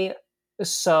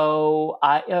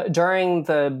during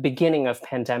the beginning of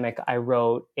pandemic, I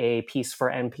wrote a piece for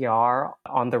NPR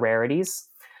on the rarities.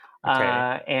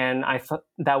 Okay. And I thought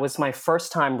that was my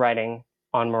first time writing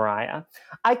on Mariah.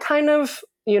 I kind of,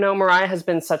 Mariah has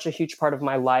been such a huge part of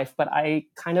my life, but I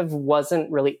kind of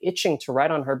wasn't really itching to write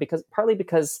on her partly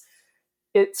because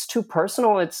it's too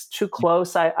personal, it's too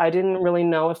close. I didn't really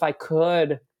know if I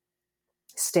could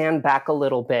stand back a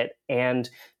little bit and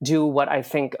do what I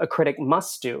think a critic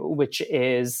must do, which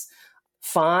is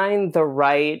find the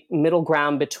right middle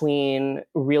ground between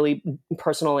really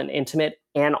personal and intimate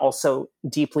and also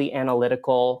deeply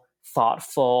analytical,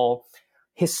 thoughtful,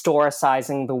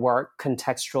 historicizing the work,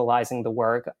 contextualizing the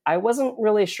work. I wasn't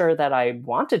really sure that I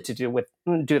wanted to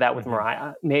do that with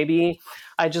Mariah. Maybe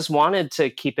I just wanted to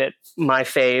keep it my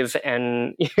fave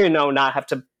and, not have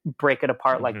to break it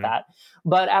apart like that.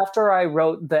 But after I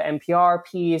wrote the NPR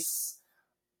piece,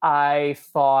 I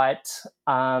thought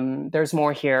there's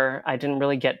more here. I didn't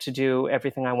really get to do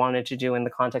everything I wanted to do in the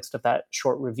context of that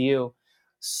short review.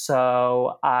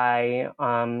 So I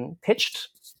pitched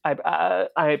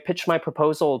my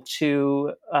proposal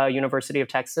to University of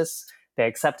Texas. They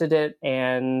accepted it,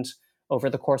 and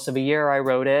over the course of a year, I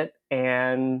wrote it.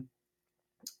 And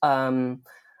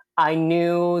I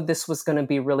knew this was going to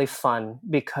be really fun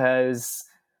because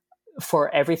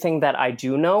for everything that I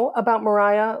do know about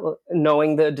Mariah,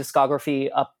 knowing the discography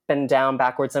up and down,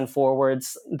 backwards and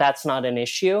forwards, that's not an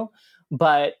issue.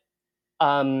 But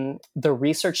the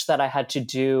research that I had to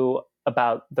do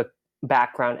about the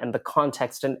background and the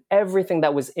context and everything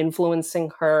that was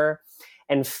influencing her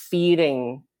and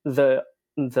feeding the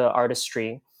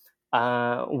artistry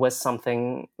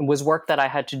was work that I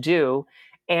had to do.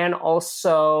 And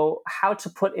also how to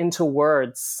put into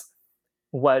words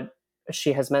what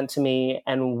she has meant to me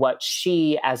and what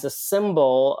she, as a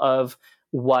symbol of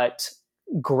what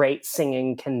great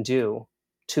singing can do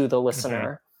to the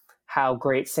listener, how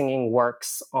great singing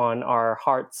works on our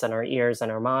hearts and our ears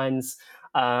and our minds.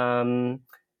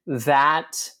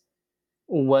 That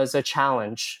was a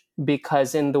challenge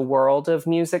because in the world of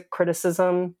music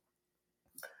criticism,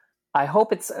 I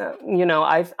hope it's,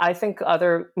 I think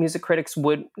other music critics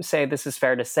would say this is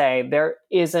fair to say, there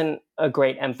isn't a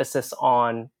great emphasis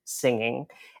on singing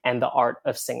and the art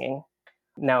of singing.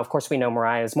 Now, of course, we know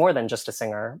Mariah is more than just a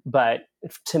singer, but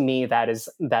to me,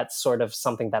 that's sort of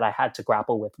something that I had to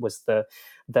grapple with, was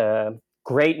the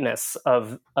greatness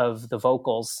of the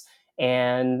vocals.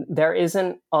 And there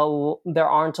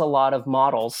aren't a lot of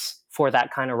models for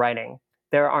that kind of writing.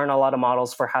 There aren't a lot of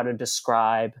models for how to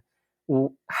describe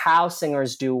how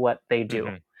singers do what they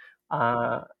do.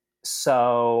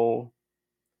 So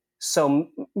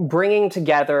bringing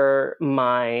together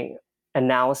my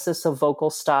analysis of vocal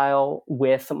style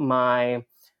with my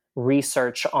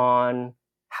research on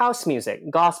house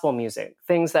music, gospel music,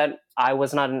 things that I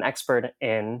was not an expert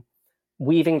in,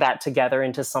 weaving that together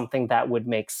into something that would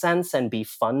make sense and be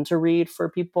fun to read for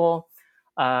people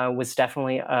was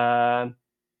definitely a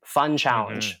fun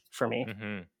challenge for me.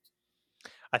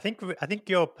 I think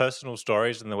your personal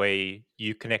stories and the way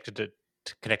you connected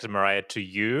Mariah to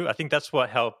you, I think that's what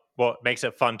makes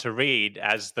it fun to read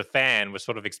as the fan. We're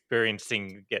sort of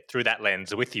experiencing it through that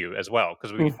lens with you as well,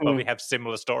 because we probably have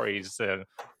similar stories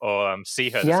or see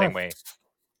her the same way.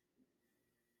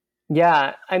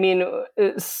 Yeah, I mean,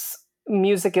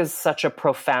 music is such a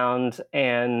profound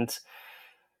and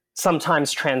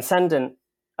sometimes transcendent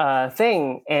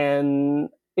thing, and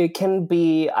it can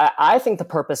be, I think the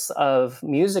purpose of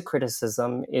music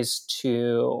criticism is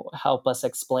to help us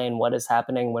explain what is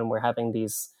happening when we're having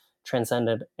these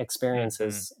transcendent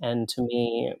experiences. And to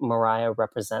me, Mariah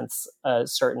represents a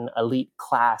certain elite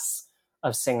class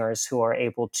of singers who are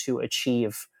able to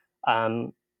achieve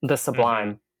the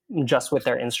sublime just with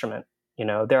their instrument.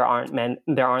 There aren't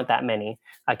that many.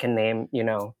 I can name,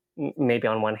 maybe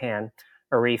on one hand,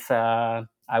 Aretha,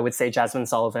 I would say Jasmine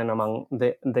Sullivan among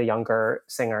the younger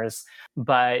singers.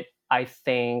 But I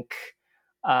think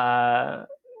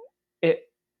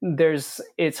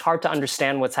it's hard to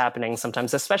understand what's happening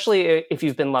sometimes, especially if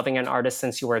you've been loving an artist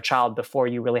since you were a child before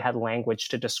you really had language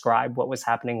to describe what was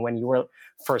happening when you were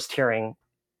first hearing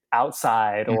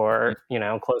Outside or,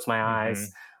 Close My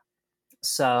Eyes.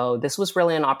 So this was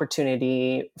really an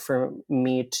opportunity for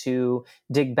me to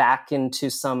dig back into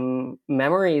some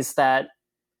memories that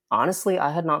honestly I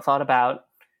had not thought about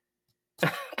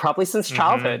probably since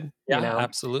childhood. Yeah,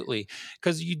 absolutely.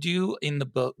 Because you do in the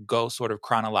book go sort of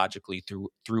chronologically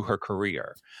through her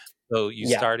career. So you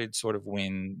started sort of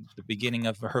when the beginning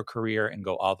of her career and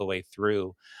go all the way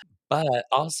through. But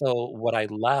also what I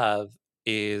love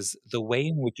is the way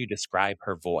in which you describe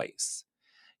her voice.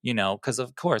 you know, because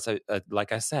of course,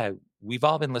 like I said, we've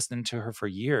all been listening to her for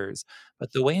years,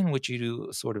 but the way in which you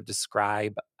sort of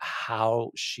describe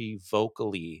how she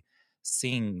vocally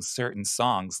sings certain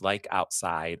songs like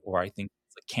Outside, or I think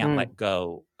it's like Can't Mm. Let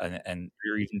Go, and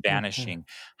You're Even Mhm. Vanishing,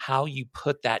 how you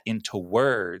put that into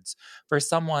words for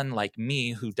someone like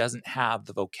me who doesn't have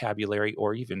the vocabulary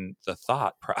or even the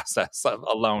thought process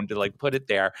alone to like put it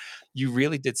there. You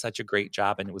really did such a great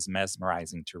job, and it was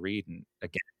mesmerizing to read. And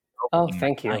again, Oh, opening my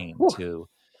thank you. mind Whew. to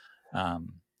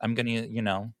I'm gonna, you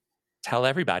know, tell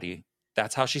everybody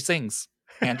that's how she sings.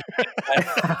 And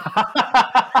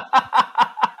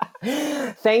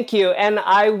Thank you. And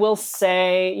I will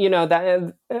say, you know,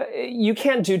 that you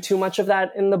can't do too much of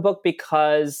that in the book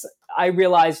because I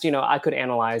realized, you know, I could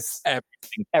analyze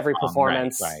everything every wrong, right,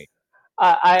 performance.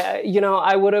 right. You know,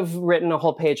 I would have written a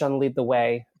whole page on Lead the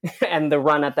Way and the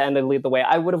run at the end of Lead the Way.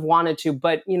 I would have wanted to,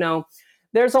 but, you know,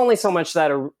 there's only so much that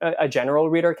a general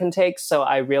reader can take. So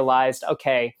I realized,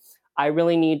 okay, I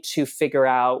really need to figure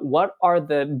out what are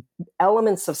the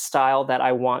elements of style that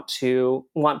I want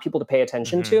people to pay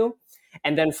attention to,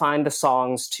 and then find the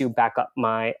songs to back up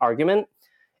my argument.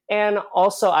 And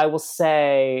also, I will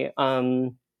say,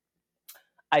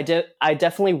 I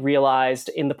definitely realized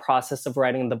in the process of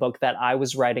writing the book that I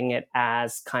was writing it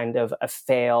as kind of a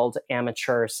failed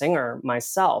amateur singer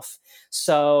myself.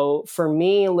 So for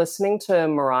me, listening to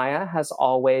Mariah has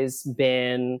always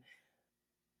been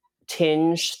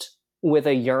tinged with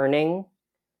a yearning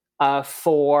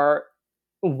for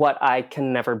what I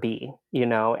can never be, you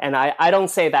know? And I don't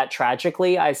say that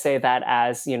tragically. I say that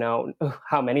as, you know,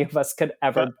 how many of us could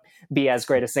ever be as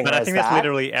great a singer But I as think that? that's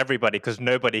literally everybody, because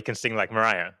nobody can sing like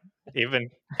Mariah. Even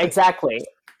Exactly.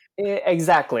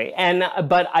 And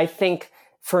but I think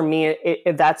for me,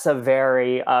 that's a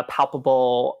very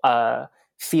palpable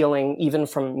feeling, even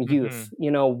from youth.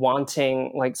 You know,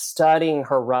 wanting, like, studying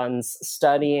her runs,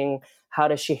 studying how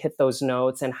does she hit those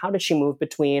notes, and how does she move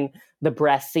between the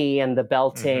breathy and the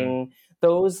belting.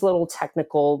 Those little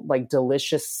technical, like,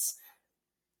 delicious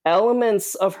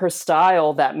elements of her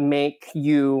style that make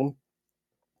you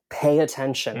pay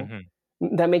attention,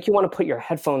 that make you want to put your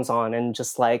headphones on and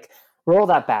just like roll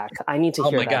that back. I need to Oh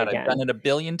hear my that God, again. I've done it a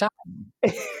billion times.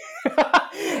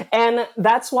 And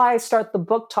that's why I start the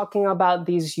book talking about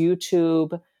these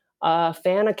YouTube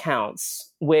fan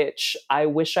accounts, which I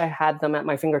wish I had them at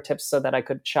my fingertips so that I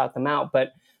could shout them out.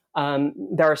 But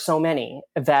there are so many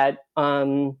that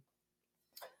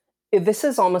this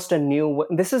is almost a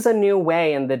new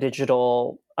way in the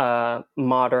digital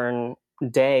modern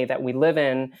day that we live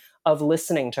in of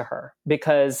listening to her.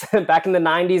 Because back in the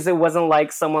 90s, it wasn't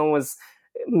like someone was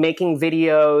making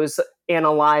videos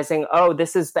analyzing, oh,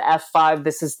 this is the F5,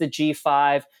 this is the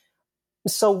G5.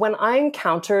 So when I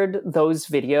encountered those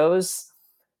videos,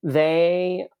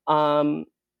 they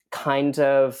kind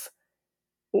of,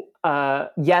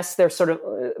 yes, they're sort of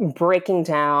breaking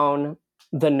down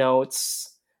the notes.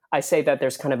 I say that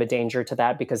there's kind of a danger to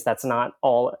that because that's not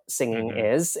all singing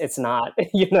is. It's not,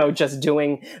 you know, just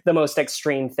doing the most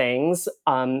extreme things.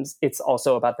 It's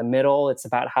also about the middle. It's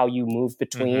about how you move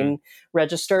between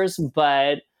registers.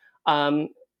 But I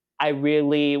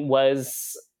really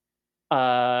was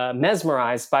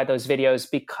mesmerized by those videos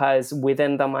because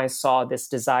within them I saw this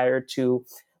desire to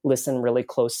listen really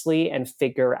closely and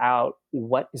figure out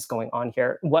what is going on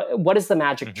here. What is the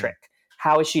magic trick?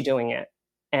 How is she doing it?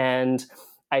 And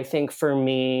I think for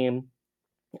me,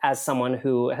 as someone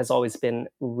who has always been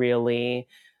really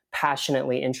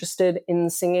passionately interested in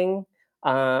singing,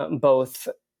 both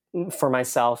for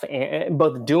myself and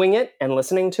both doing it and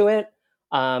listening to it,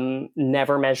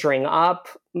 never measuring up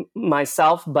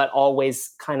myself, but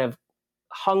always kind of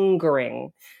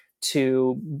hungering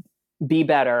to be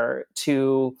better,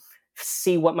 to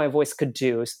see what my voice could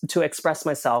do, to express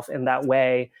myself in that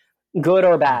way, good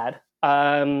or bad.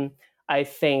 I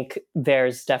think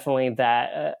there's definitely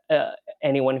that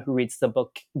anyone who reads the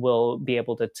book will be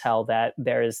able to tell that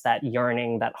there is that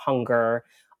yearning, that hunger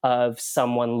of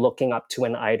someone looking up to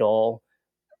an idol,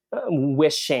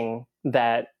 wishing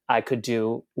that I could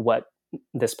do what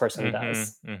this person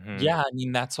does. Yeah, I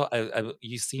mean, that's what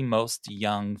you see most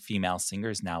young female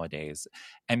singers nowadays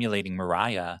emulating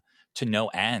Mariah to no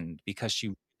end because she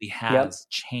really has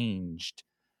changed,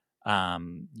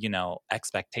 you know,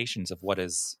 expectations of what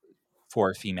is for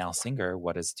a female singer,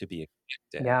 what is to be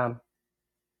expected. Yeah,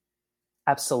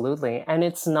 absolutely. And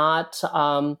it's not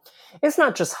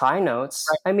just high notes.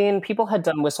 Right. I mean, people had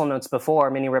done whistle notes before.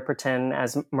 Minnie Riperton,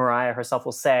 as Mariah herself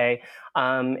will say,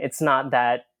 it's not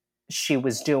that she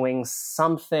was doing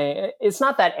something. It's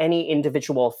not that any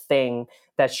individual thing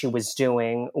that she was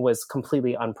doing was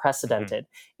completely unprecedented.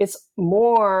 It's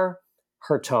more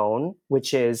her tone,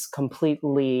 which is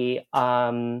completely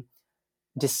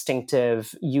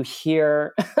distinctive. You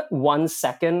hear 1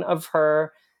 second of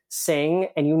her sing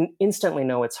and you instantly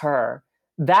know it's her.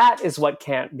 That is what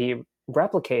can't be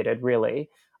replicated, really.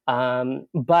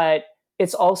 But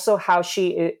it's also how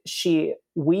she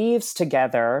weaves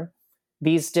together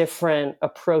these different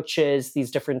approaches, these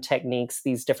different techniques,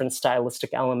 these different stylistic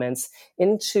elements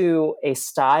into a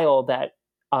style that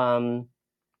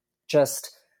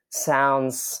just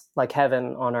sounds like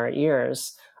heaven on our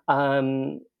ears.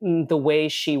 The way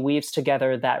she weaves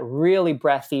together that really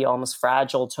breathy, almost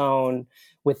fragile tone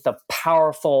with the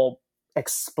powerful,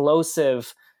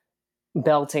 explosive,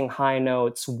 belting high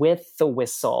notes with the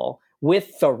whistle,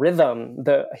 with the rhythm,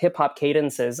 the hip hop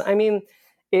cadences. I mean,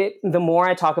 the more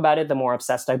I talk about it, the more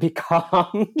obsessed I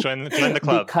become. Join the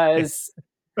club. Because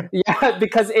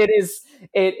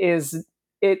it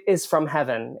is from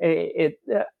heaven.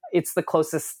 It's the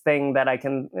closest thing that I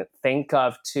can think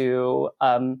of to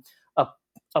a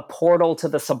portal to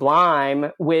the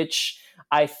sublime, which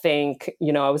I think,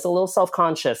 I was a little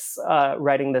self-conscious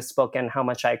writing this book and how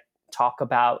much I talk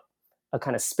about a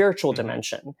kind of spiritual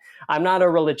dimension. I'm not a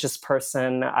religious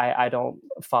person. I don't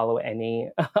follow any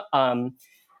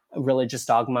religious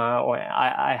dogma, or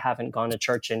I haven't gone to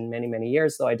church in many, many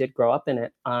years, though I did grow up in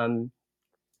it.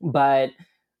 But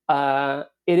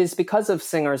it is because of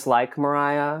singers like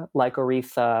Mariah, like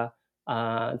Aretha,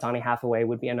 Donny Hathaway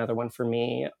would be another one for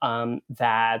me,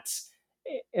 that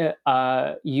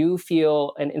you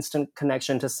feel an instant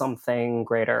connection to something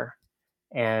greater.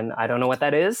 And I don't know what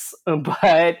that is,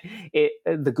 but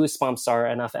the goosebumps are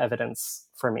enough evidence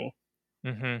for me.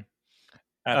 Mm-hmm.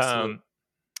 Absolutely.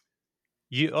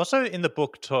 You also in the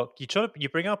book you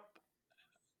bring up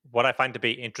what I find to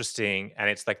be interesting, and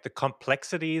it's like the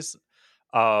complexities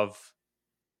of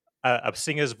a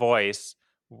singer's voice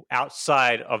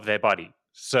outside of their body.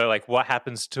 So like what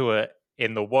happens to it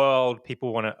in the world,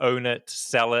 people want to own it,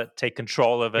 sell it, take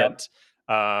control of it.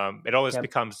 It always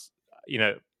becomes,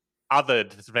 other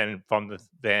than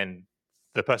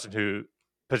the person who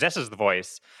possesses the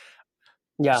voice.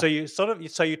 Yeah. So you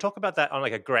talk about that on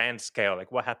like a grand scale,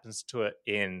 like what happens to it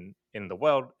in the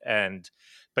world,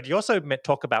 but you also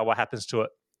talk about what happens to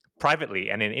it privately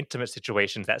and in intimate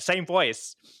situations. That same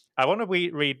voice. I want to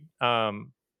read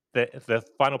the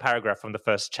final paragraph from the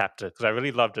first chapter because I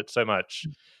really loved it so much.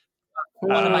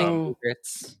 One of my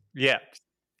favorites. Yeah.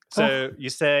 So you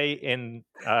say in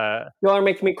you are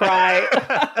making me cry.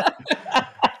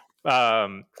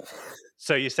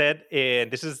 So you said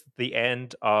this is the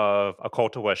end of A Call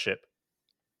to Worship.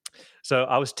 So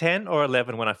I was 10 or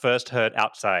 11 when I first heard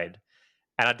Outside,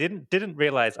 and I didn't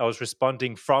realize I was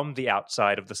responding from the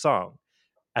outside of the song.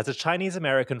 As a Chinese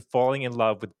American falling in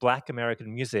love with Black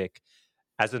American music,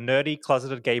 as a nerdy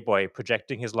closeted gay boy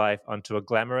projecting his life onto a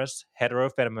glamorous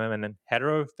hetero-feminine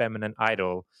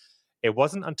idol, it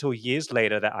wasn't until years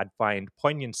later that I'd find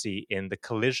poignancy in the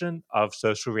collision of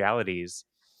social realities.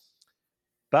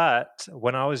 But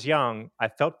when I was young, I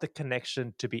felt the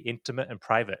connection to be intimate and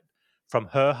private, from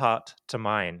her heart to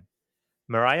mine.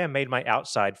 Mariah made my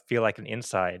outside feel like an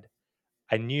inside.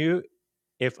 I knew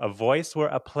if a voice were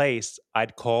a place,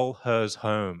 I'd call hers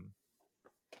home.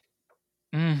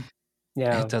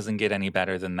 Yeah. It doesn't get any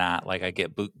better than that. Like I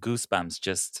get goosebumps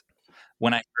just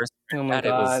when I first heard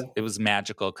that. It was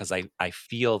magical because I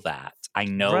feel that. I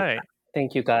know. Right. That.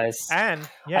 Thank you guys. And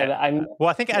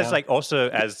I think as like also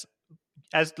as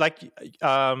like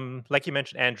you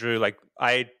mentioned, Andrew, like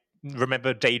I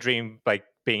remember Daydream like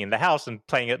being in the house and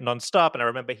playing it nonstop, and I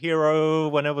remember Hero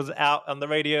when it was out on the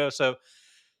radio. So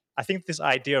I think this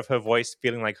idea of her voice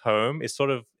feeling like home is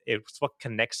it's what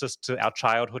connects us to our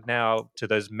childhood now, to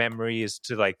those memories,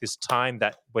 to like this time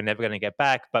that we're never going to get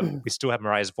back, but we still have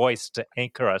Mariah's voice to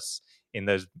anchor us in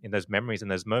those memories, in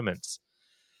those moments.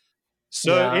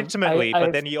 So intimately,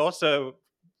 but then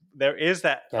there is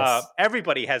that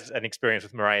everybody has an experience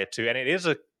with Mariah too, and it is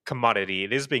a commodity.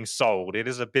 It is being sold. It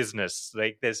is a business.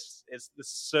 Like there's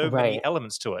so many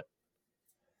elements to it.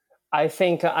 I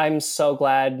think I'm so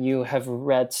glad you have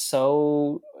read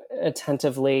so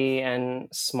attentively and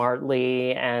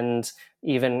smartly, and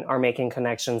even are making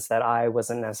connections that I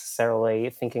wasn't necessarily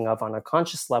thinking of on a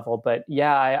conscious level. But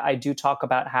I do talk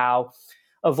about how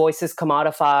a voice is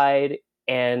commodified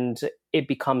and it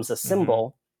becomes a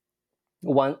symbol.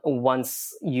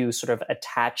 Once you sort of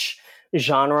attach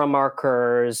genre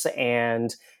markers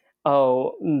and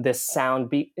this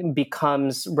sound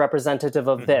becomes representative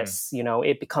of this,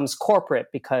 it becomes corporate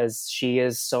because she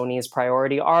is Sony's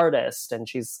priority artist and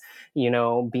she's,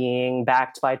 being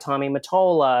backed by Tommy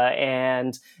Mottola,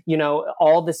 and,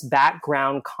 all this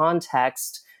background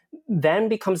context then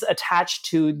becomes attached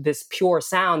to this pure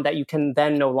sound that you can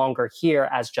then no longer hear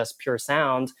as just pure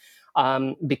sound,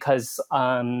 because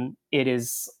it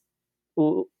is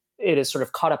sort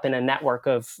of caught up in a network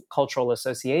of cultural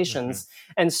associations.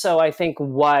 And so I think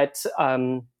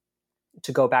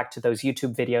to go back to those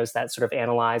YouTube videos that sort of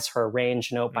analyze her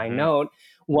range note by note,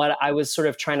 what I was sort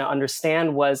of trying to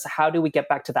understand was, how do we get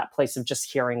back to that place of just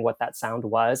hearing what that sound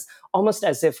was, almost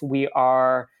as if we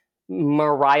are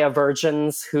Mariah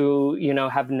virgins who,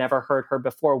 have never heard her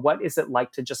before. What is it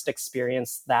like to just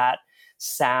experience that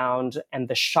sound and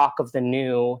the shock of the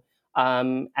new,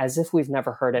 as if we've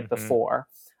never heard it before?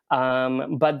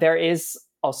 But there is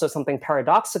also something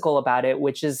paradoxical about it,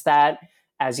 which is that,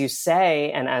 as you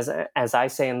say, and as I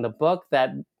say in the book,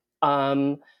 that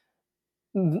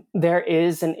there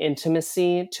is an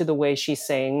intimacy to the way she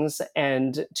sings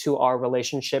and to our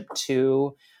relationship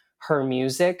to her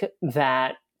music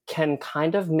that can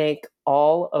kind of make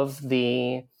all of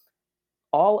that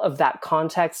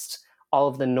context, all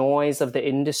of the noise of the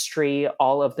industry,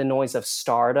 all of the noise of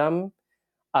stardom,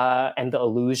 and the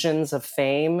illusions of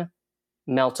fame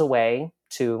melt away,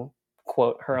 to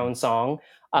quote her own song.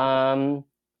 And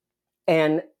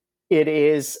it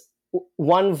is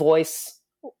one voice,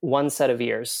 one set of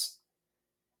ears.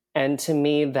 And to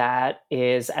me, that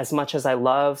is, as much as I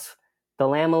love the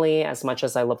Lamely, as much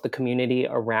as I love the community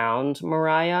around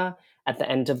Mariah, at the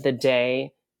end of the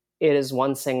day, it is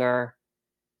one singer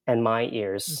and my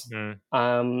ears.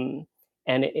 And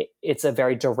it's a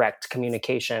very direct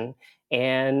communication.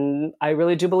 And I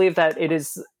really do believe that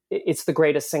it's the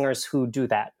greatest singers who do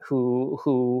that,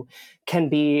 who can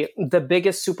be the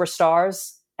biggest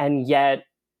superstars, and yet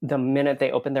the minute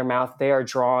they open their mouth, they are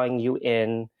drawing you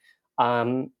in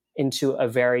into a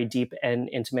very deep and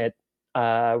intimate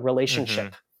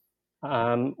relationship.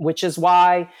 Which is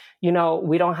why,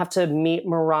 we don't have to meet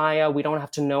Mariah, we don't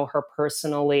have to know her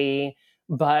personally,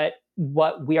 but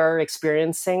what we are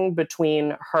experiencing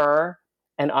between her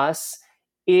and us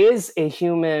is a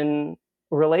human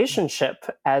relationship,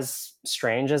 as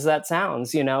strange as that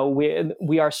sounds.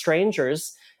 We are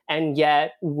strangers, and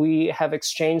yet we have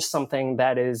exchanged something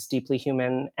that is deeply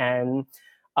human and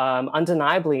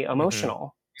undeniably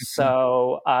emotional.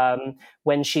 So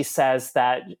when she says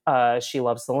that she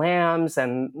loves the Lambs,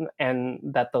 and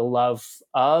that the love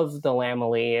of the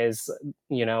Lamely is,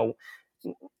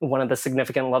 one of the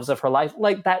significant loves of her life,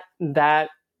 like that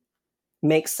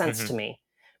makes sense to me,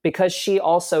 because she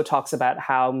also talks about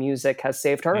how music has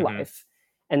saved her life.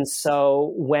 And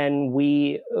so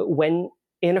when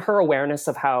in her awareness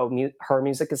of how her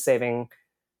music is saving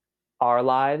our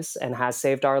lives and has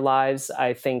saved our lives,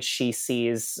 I think she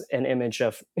sees an image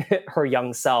of her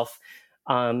young self,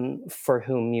 for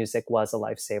whom music was a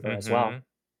lifesaver as well.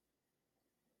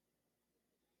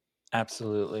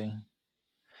 Absolutely.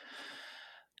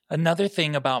 Another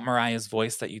thing about Mariah's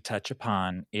voice that you touch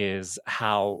upon is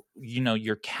how,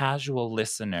 your casual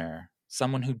listener,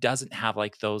 someone who doesn't have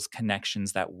like those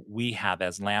connections that we have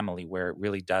as Lamely, where it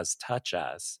really does touch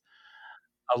us.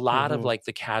 A lot of like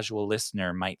the casual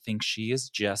listener might think she is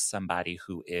just somebody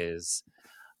who is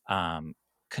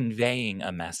conveying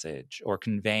a message or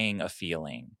conveying a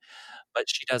feeling, but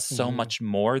she does so much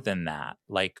more than that.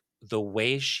 Like the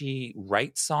way she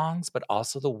writes songs, but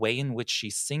also the way in which she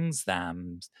sings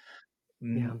them,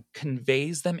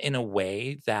 conveys them in a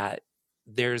way that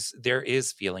there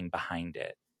is feeling behind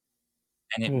it,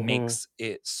 and it makes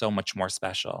it so much more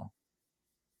special.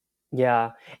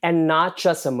 Yeah. And not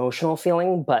just emotional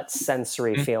feeling, but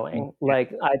sensory feeling.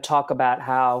 Like I talk about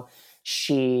how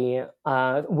she,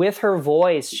 with her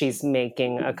voice, she's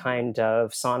making a kind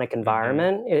of sonic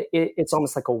environment. It's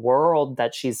almost like a world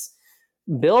that she's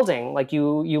building. Like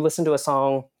you listen to a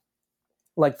song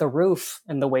like The Roof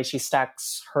and the way she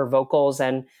stacks her vocals,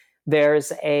 and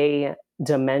there's a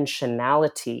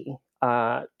dimensionality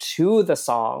to the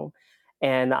song.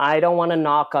 And I don't want to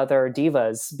knock other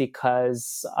divas,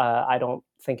 because I don't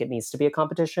think it needs to be a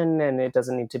competition, and it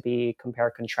doesn't need to be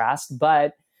compare contrast.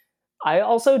 But I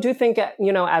also do think,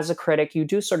 as a critic, you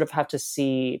do sort of have to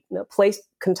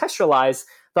contextualize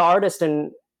the artist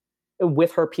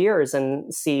with her peers,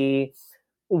 and see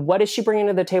what is she bringing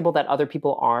to the table that other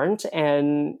people aren't.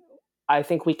 And I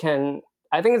think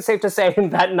it's safe to say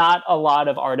that not a lot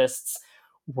of artists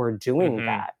were doing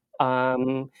that.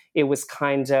 It was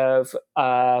kind of,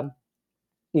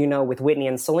 with Whitney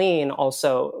and Celine,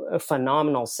 also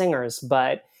phenomenal singers,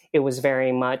 but it was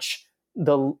very much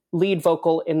the lead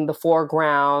vocal in the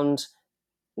foreground.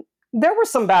 There were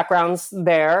some backgrounds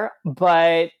there,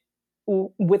 but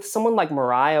with someone like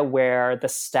Mariah, where the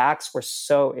stacks were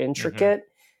so intricate,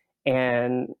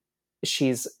 and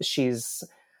she's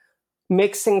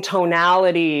mixing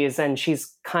tonalities, and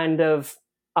she's kind of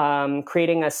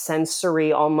creating a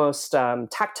sensory, almost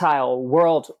tactile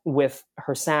world with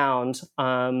her sound,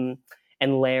 and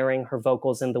layering her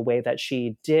vocals in the way that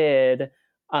she did.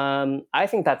 I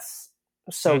think that's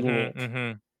so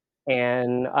unique.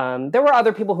 And there were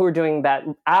other people who were doing that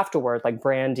afterward, like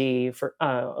Brandy,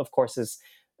 of course, is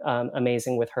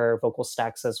amazing with her vocal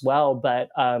stacks as well. But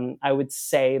I would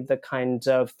say the kind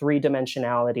of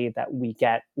three-dimensionality that we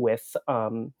get with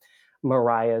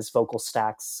Mariah's vocal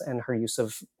stacks and her use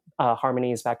of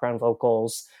harmonies, background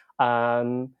vocals,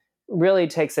 really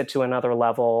takes it to another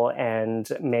level and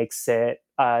makes it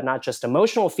not just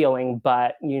emotional feeling,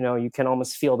 but you can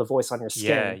almost feel the voice on your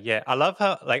skin. Yeah. I love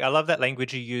that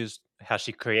language you used, how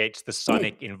she creates the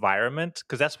sonic environment,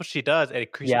 because that's what she does.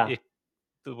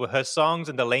 Her songs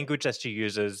and the language that she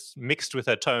uses mixed with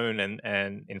her tone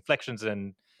and inflections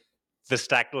and the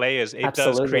stacked layers, it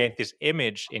does create this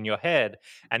image in your head.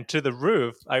 And To the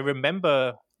Roof, I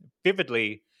remember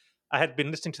vividly, I had been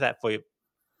listening to that for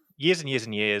years and years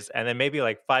and years, and then maybe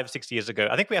like 5-6 years ago,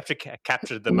 I think we actually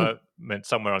captured the moment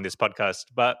somewhere on this podcast,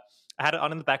 but I had it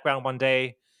on in the background one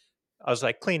day. I was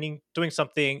like cleaning, doing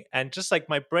something, and just like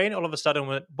my brain all of a sudden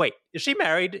went, wait, is she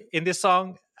married in this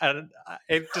song? And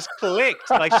it just clicked.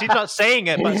 Like, she's not saying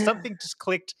it, but something just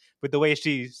clicked with the way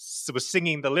she was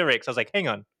singing the lyrics. I was like, hang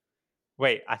on,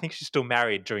 wait, I think she's still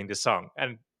married during this song.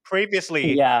 And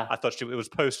previously, I thought it was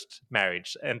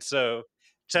post-marriage. And so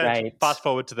fast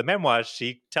forward to the memoirs,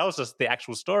 she tells us the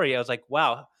actual story. I was like,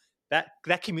 wow, that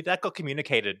got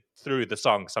communicated through the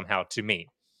song somehow to me.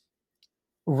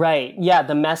 Right. Yeah.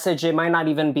 The message, it might not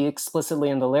even be explicitly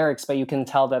in the lyrics, but you can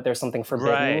tell that there's something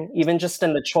forbidden. Right. Even just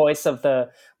in the choice of the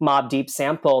Mobb Deep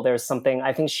sample, there's something,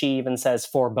 I think she even says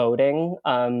foreboding.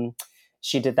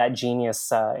 She did that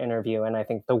Genius interview, and I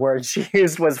think the word she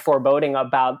used was foreboding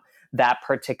about that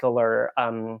particular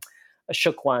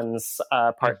Shook Ones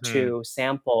Part 2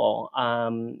 sample.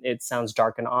 It sounds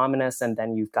dark and ominous, and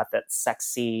then you've got that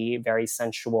sexy, very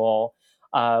sensual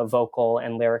vocal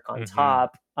and lyric on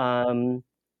top.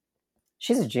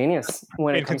 She's a genius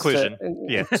when it comes to...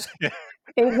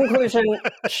 In conclusion,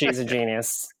 she's a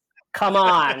genius. Come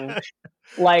on.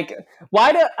 Like,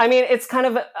 it's kind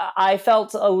of, I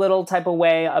felt a little type of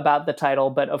way about the title,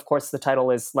 but of course the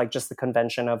title is like just the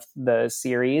convention of the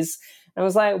series. And I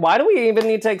was like, why do we even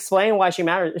need to explain why she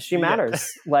matters? She matters.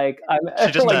 Like,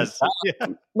 she just does.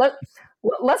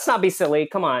 Let's not be silly.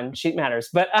 Come on, she matters.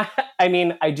 But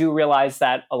I do realize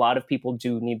that a lot of people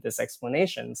do need this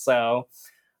explanation. So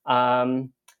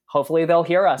hopefully they'll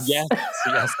hear us. Yes,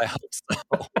 I hope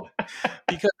so.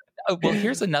 Because, well,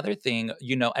 here's another thing.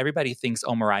 Everybody thinks,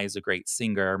 Mariah is a great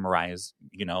singer. Mariah's,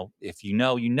 if you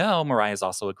know, Mariah is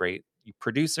also a great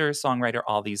producer, songwriter,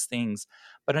 all these things.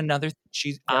 But another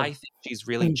thing I think she's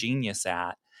really genius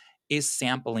at is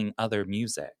sampling other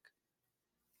music.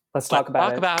 Let's talk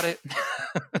about it.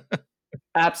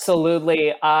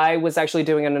 Absolutely. I was actually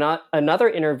doing another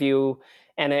interview,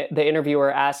 and the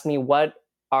interviewer asked me, what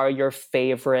are your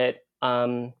favorite,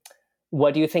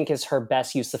 what do you think is her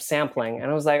best use of sampling?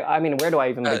 And I was like, where do I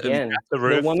even begin?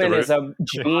 The woman is a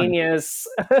genius.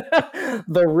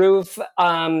 The Roof,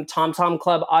 Tom Tom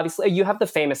Club, obviously. You have the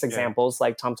famous examples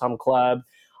like Tom Tom Club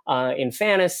in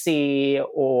Fantasy,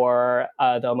 or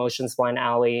the Emotions Blind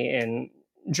Alley in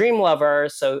Dream Lover.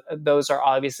 So those are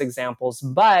obvious examples.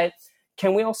 But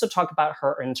can we also talk about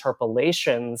her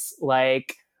interpolations,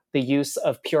 like the use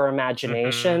of Pure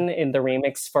Imagination in the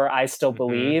remix for I Still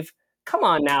Believe? Come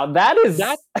on now,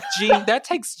 that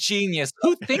takes genius.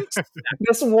 Who thinks that?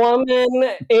 This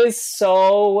woman is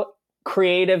so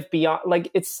creative beyond,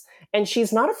 and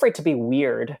she's not afraid to be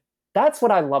weird. That's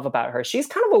what I love about her. She's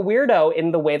kind of a weirdo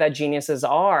in the way that geniuses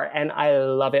are, and I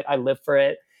love it. I live for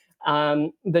it.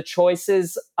 The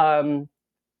choices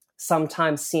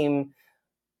sometimes seem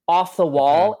off the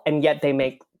wall, and yet they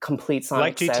make complete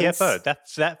sonic sense. Like GTFO,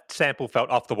 that sample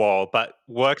felt off the wall, but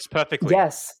works perfectly.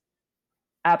 Yes,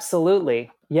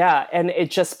 absolutely. Yeah, and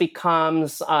it just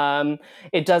becomes,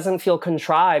 it doesn't feel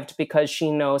contrived because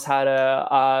she knows how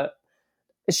to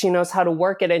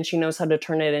work it, and she knows how to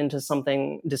turn it into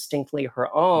something distinctly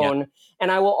her own. Yeah.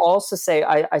 And I will also say,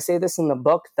 I say this in the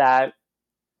book, that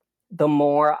the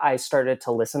more I started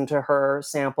to listen to her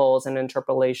samples and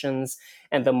interpolations,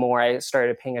 and the more I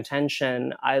started paying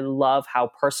attention, I love how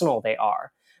personal they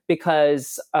are,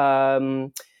 because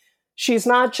she's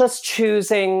not just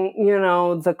choosing,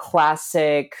 the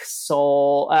classic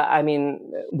soul.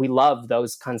 We love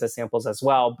those kinds of samples as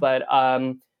well, but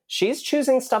she's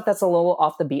choosing stuff that's a little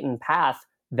off the beaten path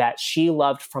that she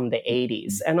loved from the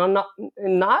 80s. And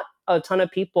not a ton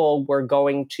of people were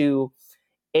going to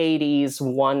 80s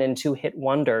 1 and 2 hit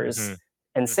wonders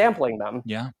and sampling them.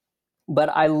 Yeah. But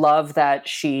I love that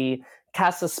she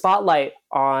casts a spotlight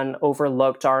on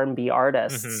overlooked R&B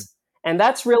artists. And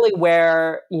that's really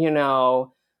where,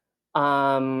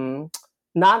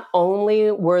 not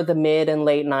only were the mid and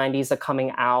late 90s a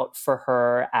coming out for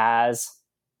her as,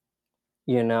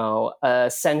 a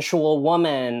sensual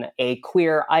woman, a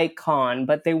queer icon,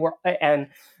 but they were, and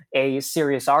a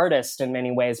serious artist in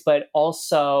many ways, but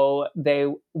also they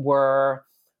were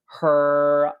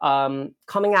her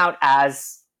coming out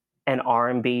as an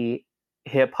R&B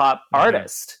hip hop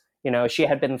artist. She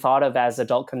had been thought of as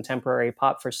adult contemporary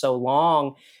pop for so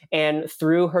long. And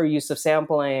through her use of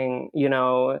sampling,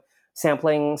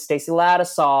 sampling Stacey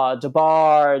Lattisaw,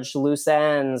 DeBarge, Loose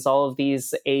Ends, all of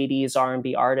these 80s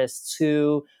R&B artists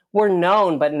who were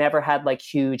known but never had like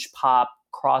huge pop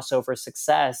crossover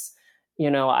success.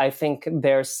 I think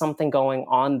there's something going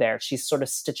on there. She's sort of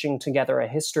stitching together a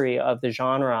history of the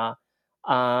genre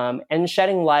and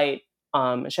shedding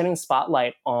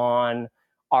spotlight on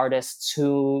artists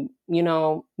who,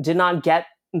 did not get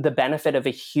the benefit of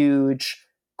a huge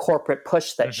corporate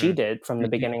push that she did from the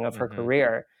beginning of her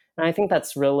career. And I think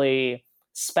that's really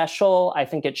special. I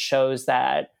think it shows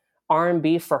that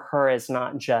R&B for her is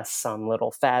not just some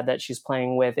little fad that she's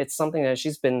playing with. It's something that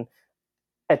she's been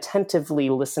attentively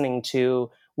listening to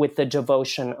with the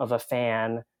devotion of a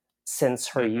fan since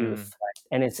her youth.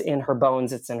 And it's in her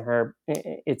bones, it's in her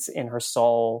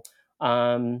soul.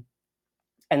 And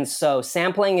so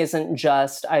sampling isn't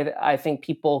just, I think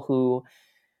people who,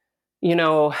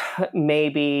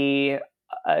 maybe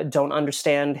don't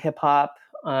understand hip hop,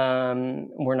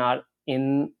 we're not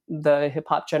in the hip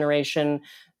hop generation,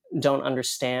 don't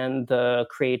understand the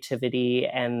creativity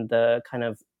and the kind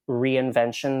of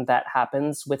reinvention that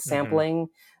happens with sampling.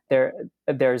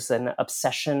 There's an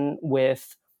obsession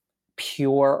with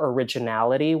pure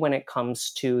originality when it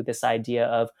comes to this idea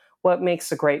of what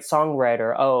makes a great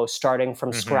songwriter. Oh, starting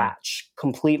from scratch,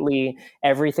 completely,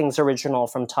 everything's original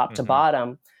from top to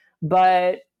bottom.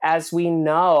 But as we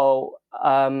know,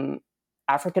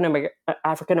 African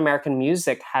American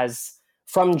music has,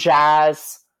 from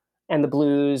jazz and the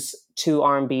blues to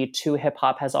R&B to hip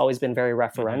hop, has always been very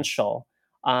referential.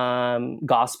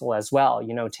 Gospel as well,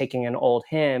 taking an old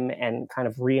hymn and kind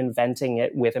of reinventing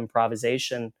it with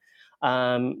improvisation.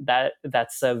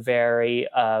 That's a very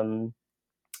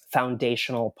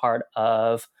foundational part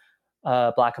of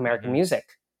Black American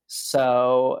music.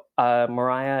 So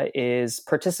Mariah is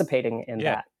participating in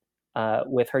that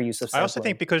with her use of sampling. I also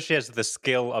think because she has the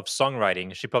skill of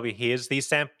songwriting, she probably hears these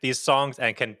songs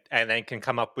and then can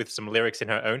come up with some lyrics in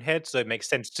her own head. So it makes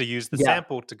sense to use the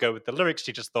sample to go with the lyrics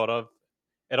she just thought of.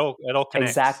 It all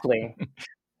connects. Exactly.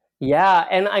 Yeah.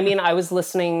 And I mean, I was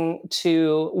listening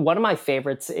to, one of my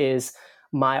favorites is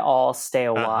My All Stay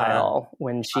a While,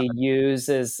 when she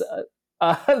uses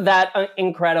that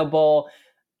incredible,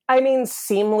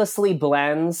 seamlessly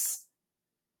blends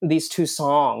these two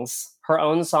songs, her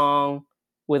own song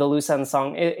with a Loose End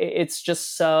song. It's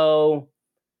just so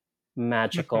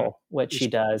magical what she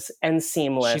does, and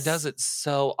seamless. She does it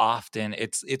so often.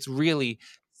 It's really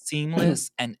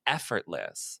seamless and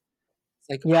effortless. It's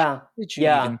like, how did you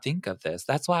even think of this?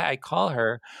 That's why I call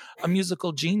her a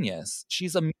musical genius.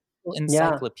 She's a musical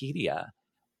encyclopedia.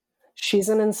 She's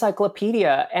an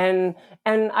encyclopedia, and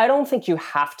I don't think you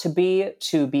have to be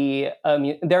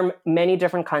there are many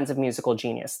different kinds of musical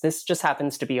genius. This just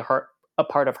happens to be a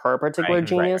part of her particular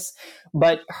genius,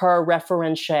 but her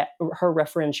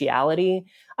referentiality.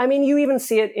 I mean, you even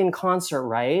see it in concert,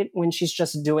 right? When she's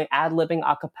just doing ad-libbing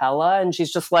a cappella, and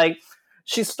she's just like,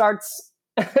 she starts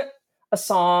a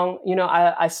song.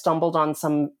 I stumbled on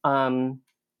some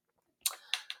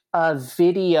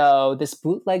video, this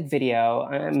bootleg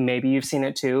video. Maybe you've seen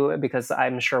it too, because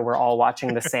I'm sure we're all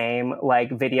watching the same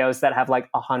videos that have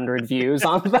 100 views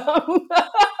on them.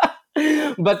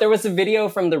 But there was a video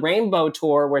from the Rainbow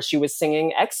Tour where she was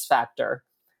singing X Factor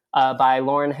by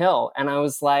Lauryn Hill. And I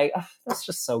was like, oh, that's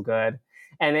just so good.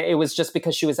 And it was just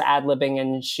because she was ad-libbing,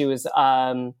 and she was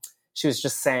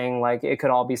just saying it could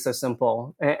all be so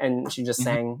simple. And she just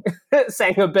sang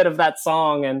a bit of that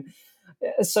song. And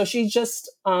so she just,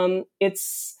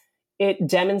 it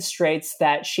demonstrates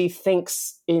that she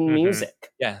thinks in music.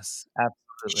 Yes,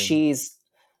 absolutely.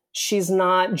 She's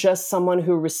not just someone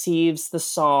who receives the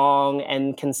song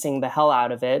and can sing the hell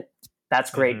out of it.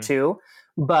 That's great too.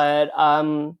 But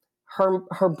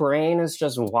her brain is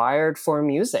just wired for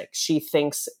music. She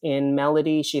thinks in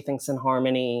melody. She thinks in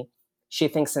harmony. She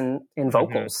thinks in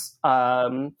vocals.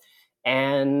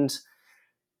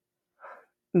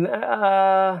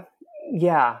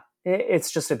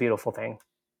 It's just a beautiful thing.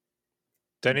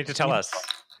 Don't need to tell us.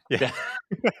 Yeah.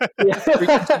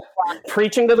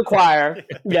 Preaching to the choir.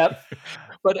 Yep.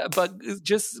 But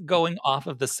just going off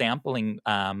of the sampling,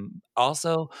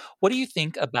 also, what do you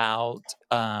think about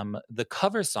the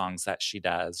cover songs that she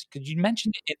does? Because you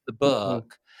mentioned it in the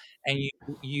book, and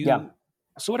you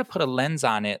sort of put a lens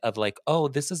on it of like, oh,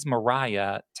 this is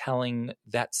Mariah telling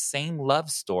that same love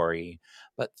story,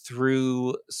 but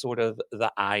through sort of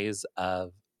the eyes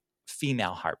of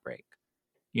female heartbreak,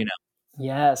 you know?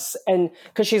 Yes, and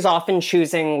because she's often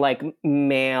choosing like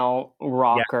male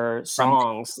rocker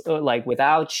songs, like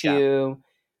 "Without You,"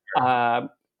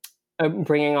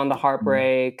 "Bringing on the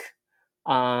Heartbreak,"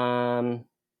 Open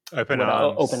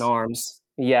Open Arms.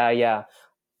 Yeah.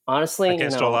 Honestly,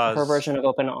 Against All Odds. her version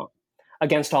of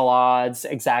Against All Odds,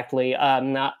 exactly. I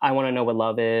Want to Know What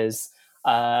Love Is.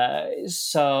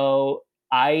 So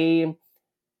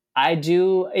I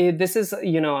do. This is,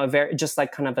 a very just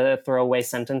like kind of a throwaway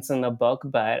sentence in the book,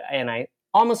 and I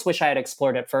almost wish I had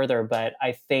explored it further. But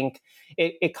I think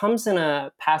it comes in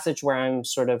a passage where I'm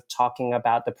sort of talking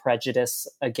about the prejudice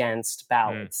against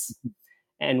ballads,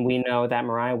 and we know that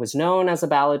Mariah was known as a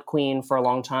ballad queen for a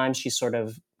long time. She sort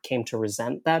of came to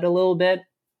resent that a little bit,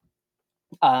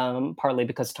 partly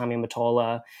because Tommy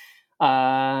Mottola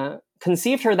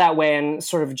conceived her that way and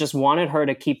sort of just wanted her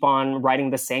to keep on writing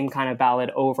the same kind of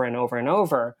ballad over and over and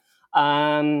over.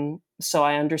 So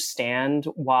I understand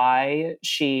why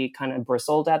she kind of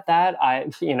bristled at that.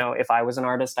 If I was an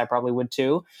artist, I probably would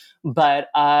too. But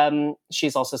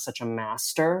she's also such a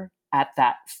master at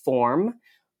that form.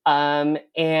 And,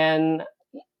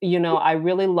 I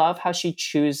really love how she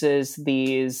chooses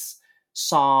these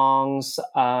songs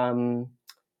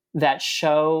that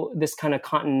show this kind of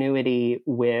continuity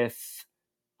with,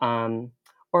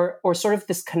 or sort of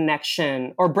this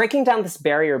connection, or breaking down this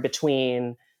barrier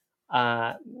between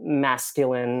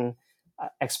masculine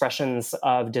expressions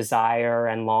of desire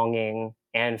and longing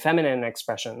and feminine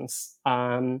expressions.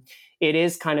 It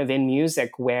is kind of in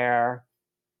music where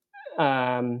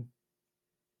men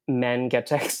get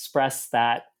to express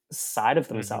that side of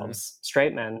themselves,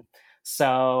 straight men.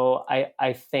 So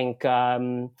I think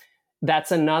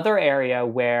that's another area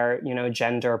where,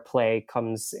 gender play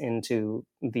comes into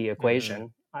the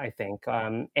equation, I think.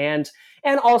 And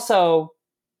also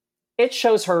it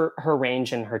shows her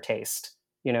range and her taste.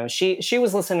 She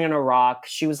was listening to rock.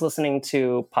 She was listening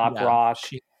to pop rock.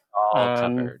 She's all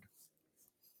covered.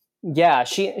 Yeah,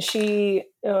 she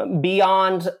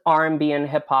beyond R&B and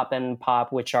hip hop and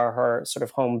pop, which are her sort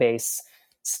of home base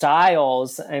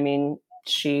styles. I mean,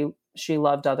 she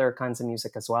loved other kinds of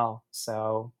music as well.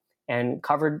 So, and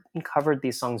covered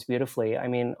these songs beautifully. I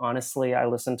mean, honestly, I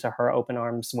listened to her Open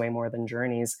Arms way more than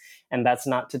Journey's, and that's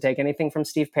not to take anything from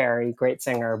Steve Perry, great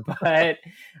singer, but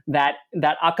that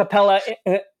a cappella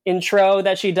intro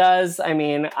that she does, I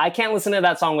mean, I can't listen to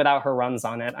that song without her runs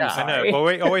on it. I'm sorry. I know. Well,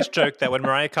 we always joke that when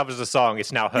Mariah covers a song,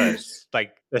 it's now hers.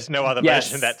 Like, there's no other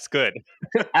version that's good.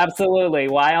 Absolutely.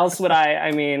 Why else would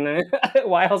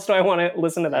why else do I want to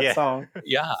listen to that song?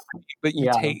 Yeah. But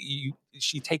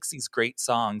she takes these great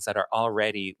songs that are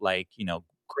already like,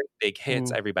 great big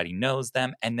hits. Everybody knows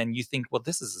them. And then you think, well,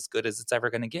 this is as good as it's ever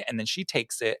going to get. And then she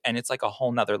takes it and it's like a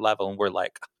whole nother level. And we're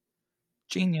like,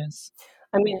 genius.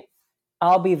 I mean,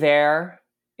 I'll Be There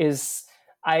is,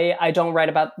 I don't write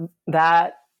about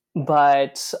that,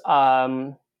 but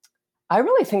I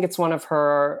really think it's one of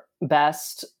her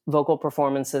best vocal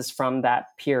performances from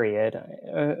that period.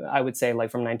 I would say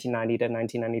like from 1990 to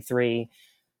 1993.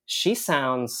 She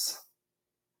sounds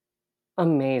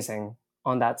amazing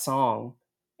on that song.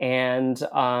 And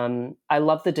I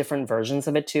love the different versions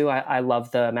of it too. I love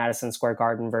the Madison Square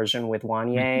Garden version with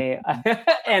Wanya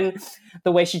and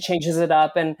the way she changes it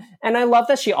up. And I love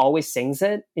that she always sings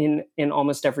it in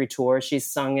almost every tour. She's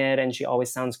sung it and she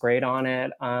always sounds great on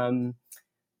it.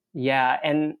 Yeah,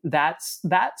 and that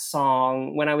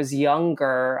song, when I was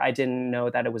younger, I didn't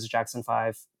know that it was a Jackson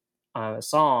 5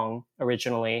 song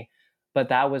originally, but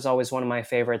that was always one of my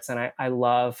favorites. And I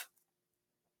love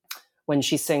when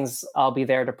she sings, I'll be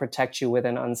there to protect you with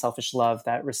an unselfish love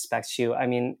that respects you. I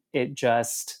mean, it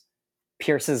just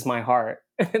pierces my heart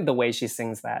the way she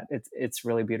sings that. It's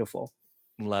really beautiful.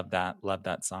 Love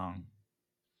that song.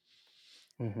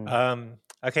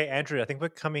 Okay, Andrew, I think we're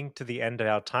coming to the end of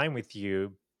our time with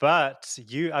you, but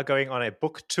you are going on a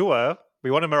book tour. We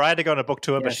wanted Mariah to go on a book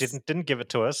tour, but she didn't give it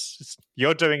to us.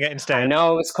 You're doing it instead. I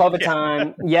know, it's COVID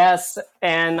time. Yes,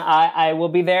 and I will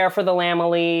be there for the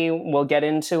Lamely. We'll get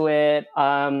into it.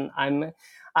 I'm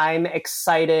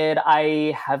excited.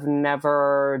 I have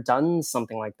never done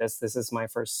something like this. This is my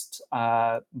first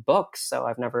book,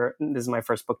 so this is my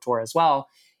first book tour as well.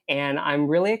 And I'm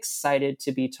really excited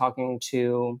to be talking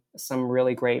to some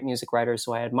really great music writers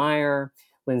who I admire.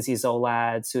 Lindsay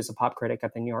Zolads, who's a pop critic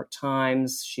at the New York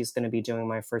Times. She's going to be doing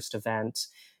my first event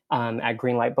at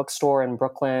Greenlight Bookstore in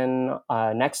Brooklyn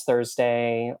next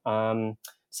Thursday,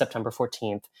 September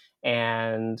 14th.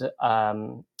 And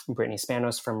Brittany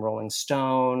Spanos from Rolling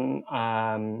Stone.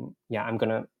 I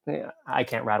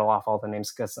can't rattle off all the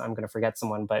names because I'm going to forget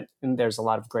someone, but there's a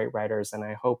lot of great writers. And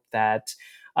I hope that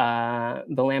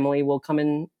the Lamely will come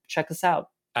and check us out.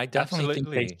 I definitely think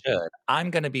they should. I'm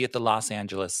going to be at the Los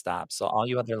Angeles stop. So all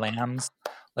you other lambs,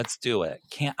 let's do it.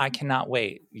 I cannot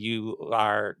wait. You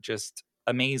are just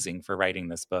amazing for writing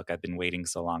this book. I've been waiting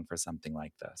so long for something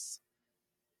like this.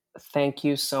 Thank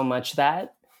you so much.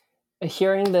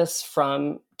 Hearing this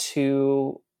from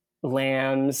two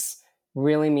lambs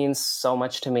really means so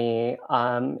much to me.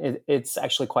 It's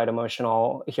actually quite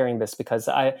emotional hearing this because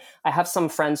I have some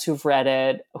friends who've read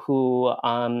it who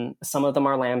some of them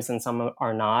are lambs and some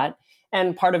are not.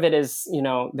 And part of it is,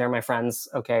 they're my friends.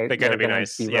 Okay, they're going to be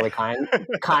nice, be really kind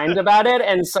about it.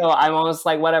 And so I'm almost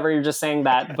like, whatever, you're just saying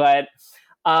that. But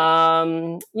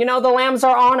the lambs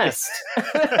are honest,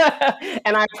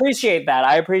 and I appreciate that.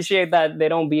 I appreciate that they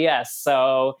don't BS.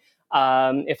 So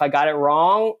if I got it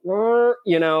wrong,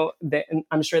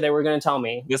 I'm sure they were going to tell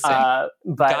me. Listen,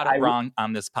 but got it wrong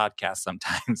on this podcast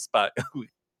sometimes, but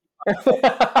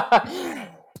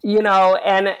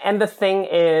and the thing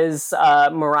is,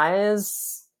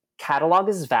 Mariah's catalog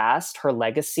is vast. Her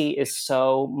legacy is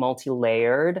so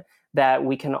multi-layered that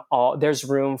there's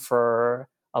room for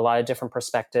a lot of different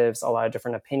perspectives, a lot of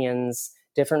different opinions,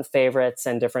 different favorites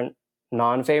and different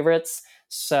non-favorites.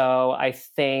 So I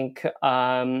think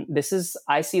I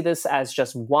see this as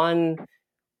just one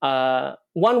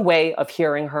way of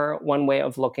hearing her, one way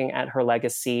of looking at her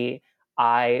legacy.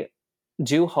 I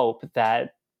do hope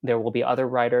that there will be other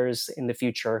writers in the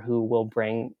future who will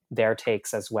bring their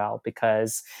takes as well,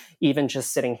 because even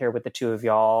just sitting here with the two of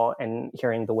y'all and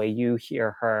hearing the way you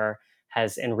hear her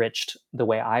has enriched the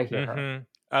way I hear her.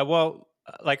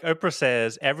 Like Oprah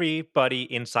says, everybody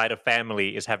inside a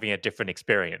family is having a different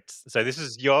experience. So this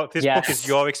book is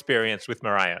your experience with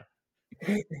Mariah.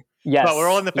 Yes. But we're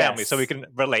all in the family, so we can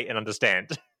relate and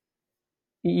understand.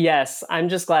 Yes. I'm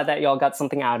just glad that y'all got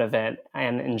something out of it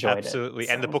and enjoyed it. Absolutely.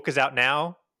 So. And the book is out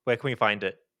now. Where can we find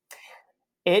it?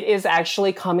 It is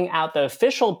actually coming out. The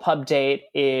official pub date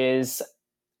is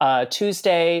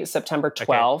Tuesday, September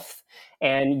 12th. Okay.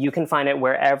 And you can find it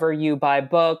wherever you buy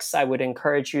books. I would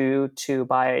encourage you to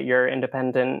buy at your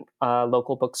independent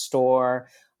local bookstore.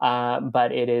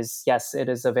 But it is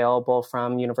available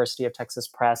from University of Texas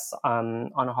Press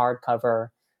on a hardcover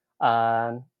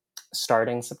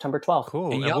starting September 12th.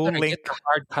 Cool. And y'all better get the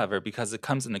hardcover because it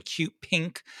comes in a cute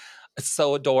pink. It's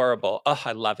so adorable. Oh,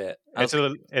 I love it. It's a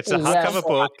hardcover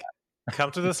book. Come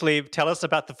to the sleeve. Tell us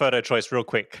about the photo choice real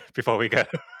quick before we go.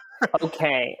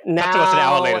 Okay, now cut to us an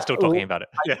hour later, still talking about it.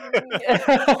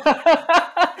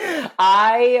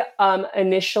 I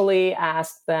initially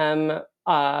asked the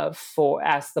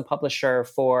publisher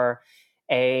for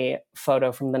a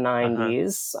photo from the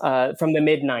 90s, from the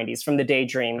mid 90s, from the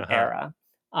Daydream era,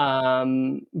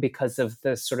 because of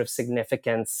the sort of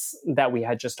significance that we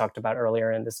had just talked about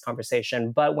earlier in this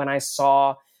conversation. But when I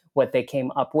saw what they came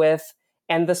up with,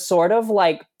 and the sort of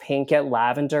like pink and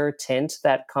lavender tint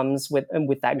that comes with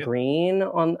that green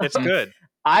on it's good.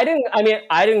 I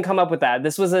didn't come up with that.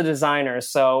 This was a designer.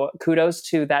 So kudos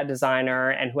to that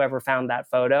designer and whoever found that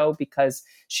photo, because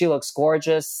she looks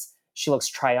gorgeous. She looks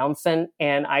triumphant.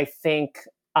 And I think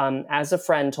as a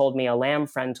lamb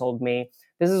friend told me,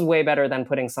 this is way better than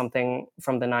putting something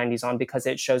from the 90s on, because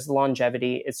it shows the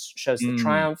longevity, it shows the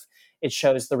triumph, it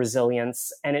shows the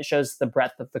resilience, and it shows the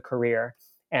breadth of the career.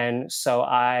 And so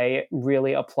I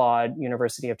really applaud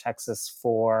University of Texas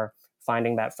for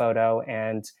finding that photo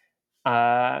and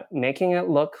making it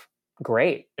look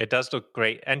great. It does look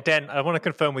great. And Dan, I want to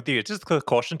confirm with you, is this the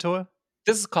caution tour?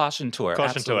 This is caution tour.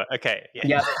 Caution tour. Okay.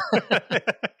 Yeah. Okay.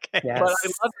 Yes. But I love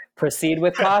it. Proceed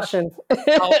with caution.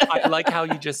 I like how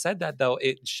you just said that, though.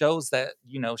 It shows that,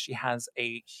 she has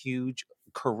a huge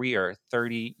career,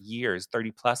 30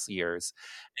 plus years,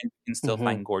 and you can still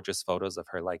find gorgeous photos of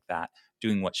her like that,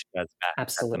 doing what she does best.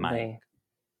 Absolutely. At the mic.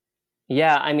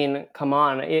 Yeah, I mean, come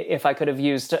on. If I could have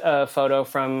used a photo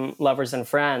from Lovers and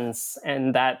Friends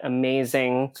and that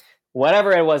amazing,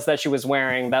 whatever it was that she was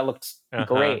wearing, that looked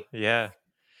great. Yeah.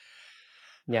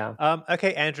 Yeah.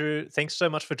 Okay, Andrew, thanks so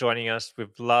much for joining us.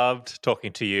 We've loved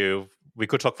talking to you. We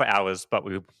could talk for hours, but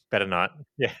we better not.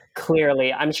 Yeah.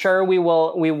 Clearly, I'm sure we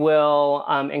will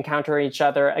encounter each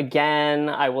other again.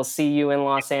 I will see you in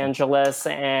Los Angeles,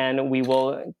 and we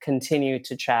will continue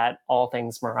to chat all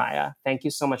things Mariah. Thank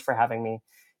you so much for having me.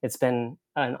 It's been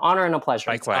an honor and a pleasure.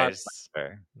 Likewise.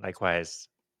 Likewise.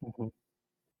 Mm-hmm.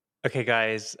 Okay,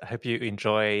 guys, I hope you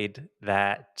enjoyed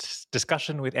that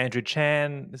discussion with Andrew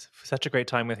Chan. It's such a great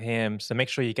time with him. So make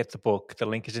sure you get the book. The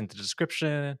link is in the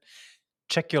description.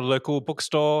 Check your local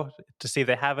bookstore to see if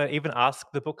they have it. Even ask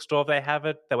the bookstore if they have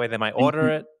it. That way they might order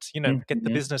it. Get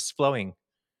the business flowing.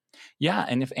 Yeah,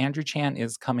 and if Andrew Chan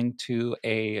is coming to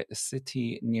a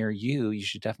city near you, you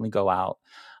should definitely go out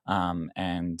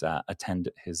and attend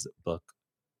his book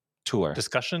tour.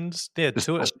 Discussions? Yeah,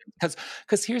 tour.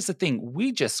 Because here's the thing.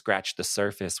 We just scratched the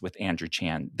surface with Andrew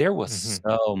Chan. There was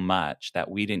so much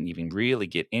that we didn't even really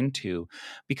get into.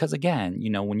 Because again,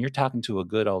 when you're talking to a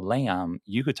good old lamb,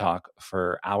 you could talk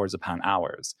for hours upon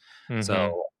hours.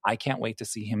 So I can't wait to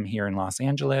see him here in Los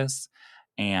Angeles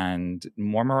and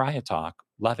more Mariah talk.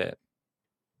 Love it.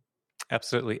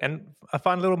 Absolutely. And a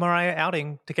fun little Mariah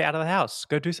outing to get out of the house.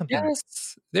 Go do something.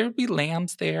 Yes. There'll be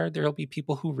lambs there. There'll be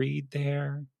people who read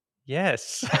there.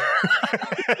 Yes.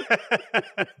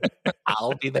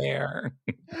 I'll be there.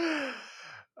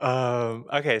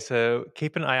 Okay, so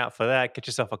keep an eye out for that. Get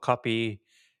yourself a copy.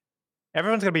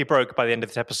 Everyone's going to be broke by the end of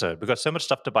this episode. We've got so much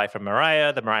stuff to buy from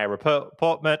Mariah, the Mariah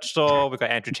Report merch store. We've got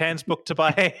Andrew Chan's book to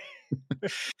buy.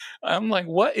 I'm like,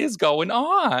 what is going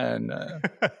on?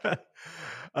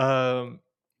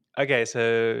 Okay,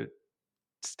 so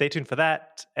stay tuned for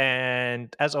that.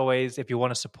 And as always, if you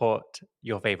want to support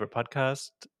your favorite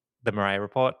podcast, The Mariah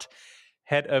Report,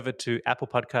 head over to Apple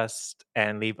Podcasts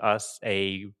and leave us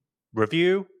a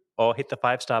review or hit the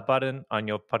 5-star button on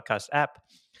your podcast app.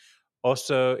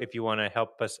 Also, if you want to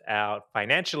help us out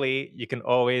financially, you can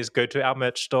always go to our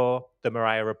merch store,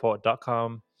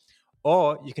 themariahreport.com,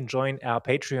 or you can join our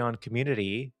Patreon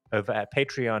community over at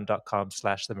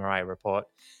patreon.com/themariahreport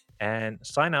and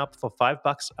sign up for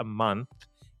 $5 a month.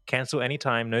 Cancel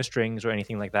anytime, no strings or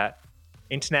anything like that.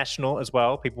 International as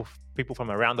well. People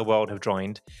from around the world have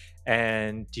joined,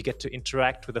 and you get to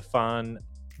interact with a fun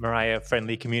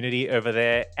Mariah-friendly community over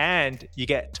there, and you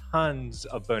get tons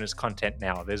of bonus content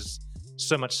now. There's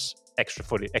so much extra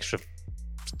footage, extra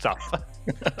stuff,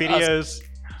 videos,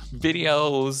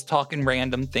 talking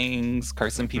random things,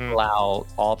 cursing people out,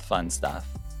 all the fun stuff.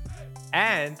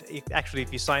 And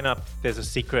if you sign up, there's a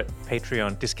secret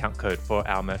Patreon discount code for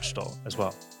our merch store as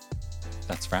well.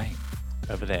 That's right.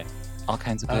 Over there. All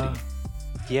kinds of goodies.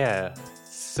 Yeah.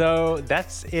 So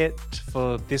that's it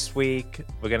for this week.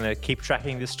 We're going to keep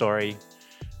tracking this story.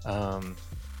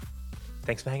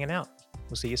 Thanks for hanging out.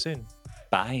 We'll see you soon.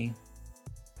 Bye.